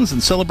solutions,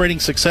 and celebrating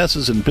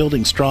successes in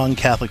building strong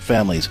Catholic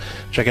families.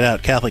 Check it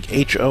out,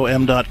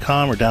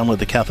 CatholicHOM.com, or download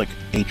the Catholic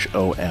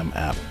HOM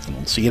app. And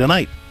we'll see you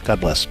tonight. God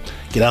bless.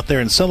 Get out there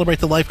and celebrate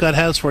the life God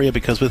has for you,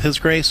 because with His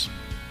grace,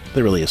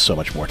 there really is so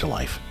much more to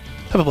life.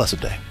 Have a blessed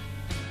day.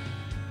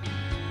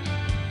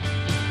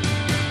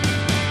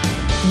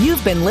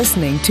 You've been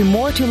listening to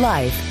More to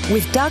Life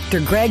with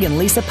Dr. Greg and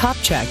Lisa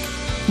Popchak.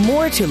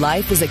 More to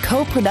Life is a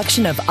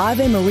co-production of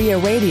Ave Maria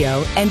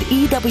Radio and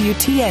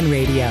EWTN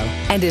Radio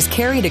and is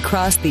carried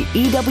across the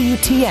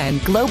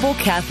EWTN Global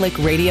Catholic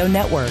Radio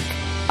Network.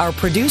 Our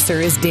producer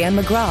is Dan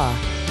McGraw.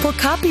 For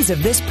copies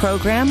of this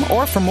program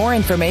or for more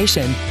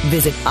information,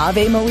 visit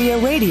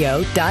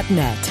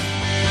AveMariaRadio.net.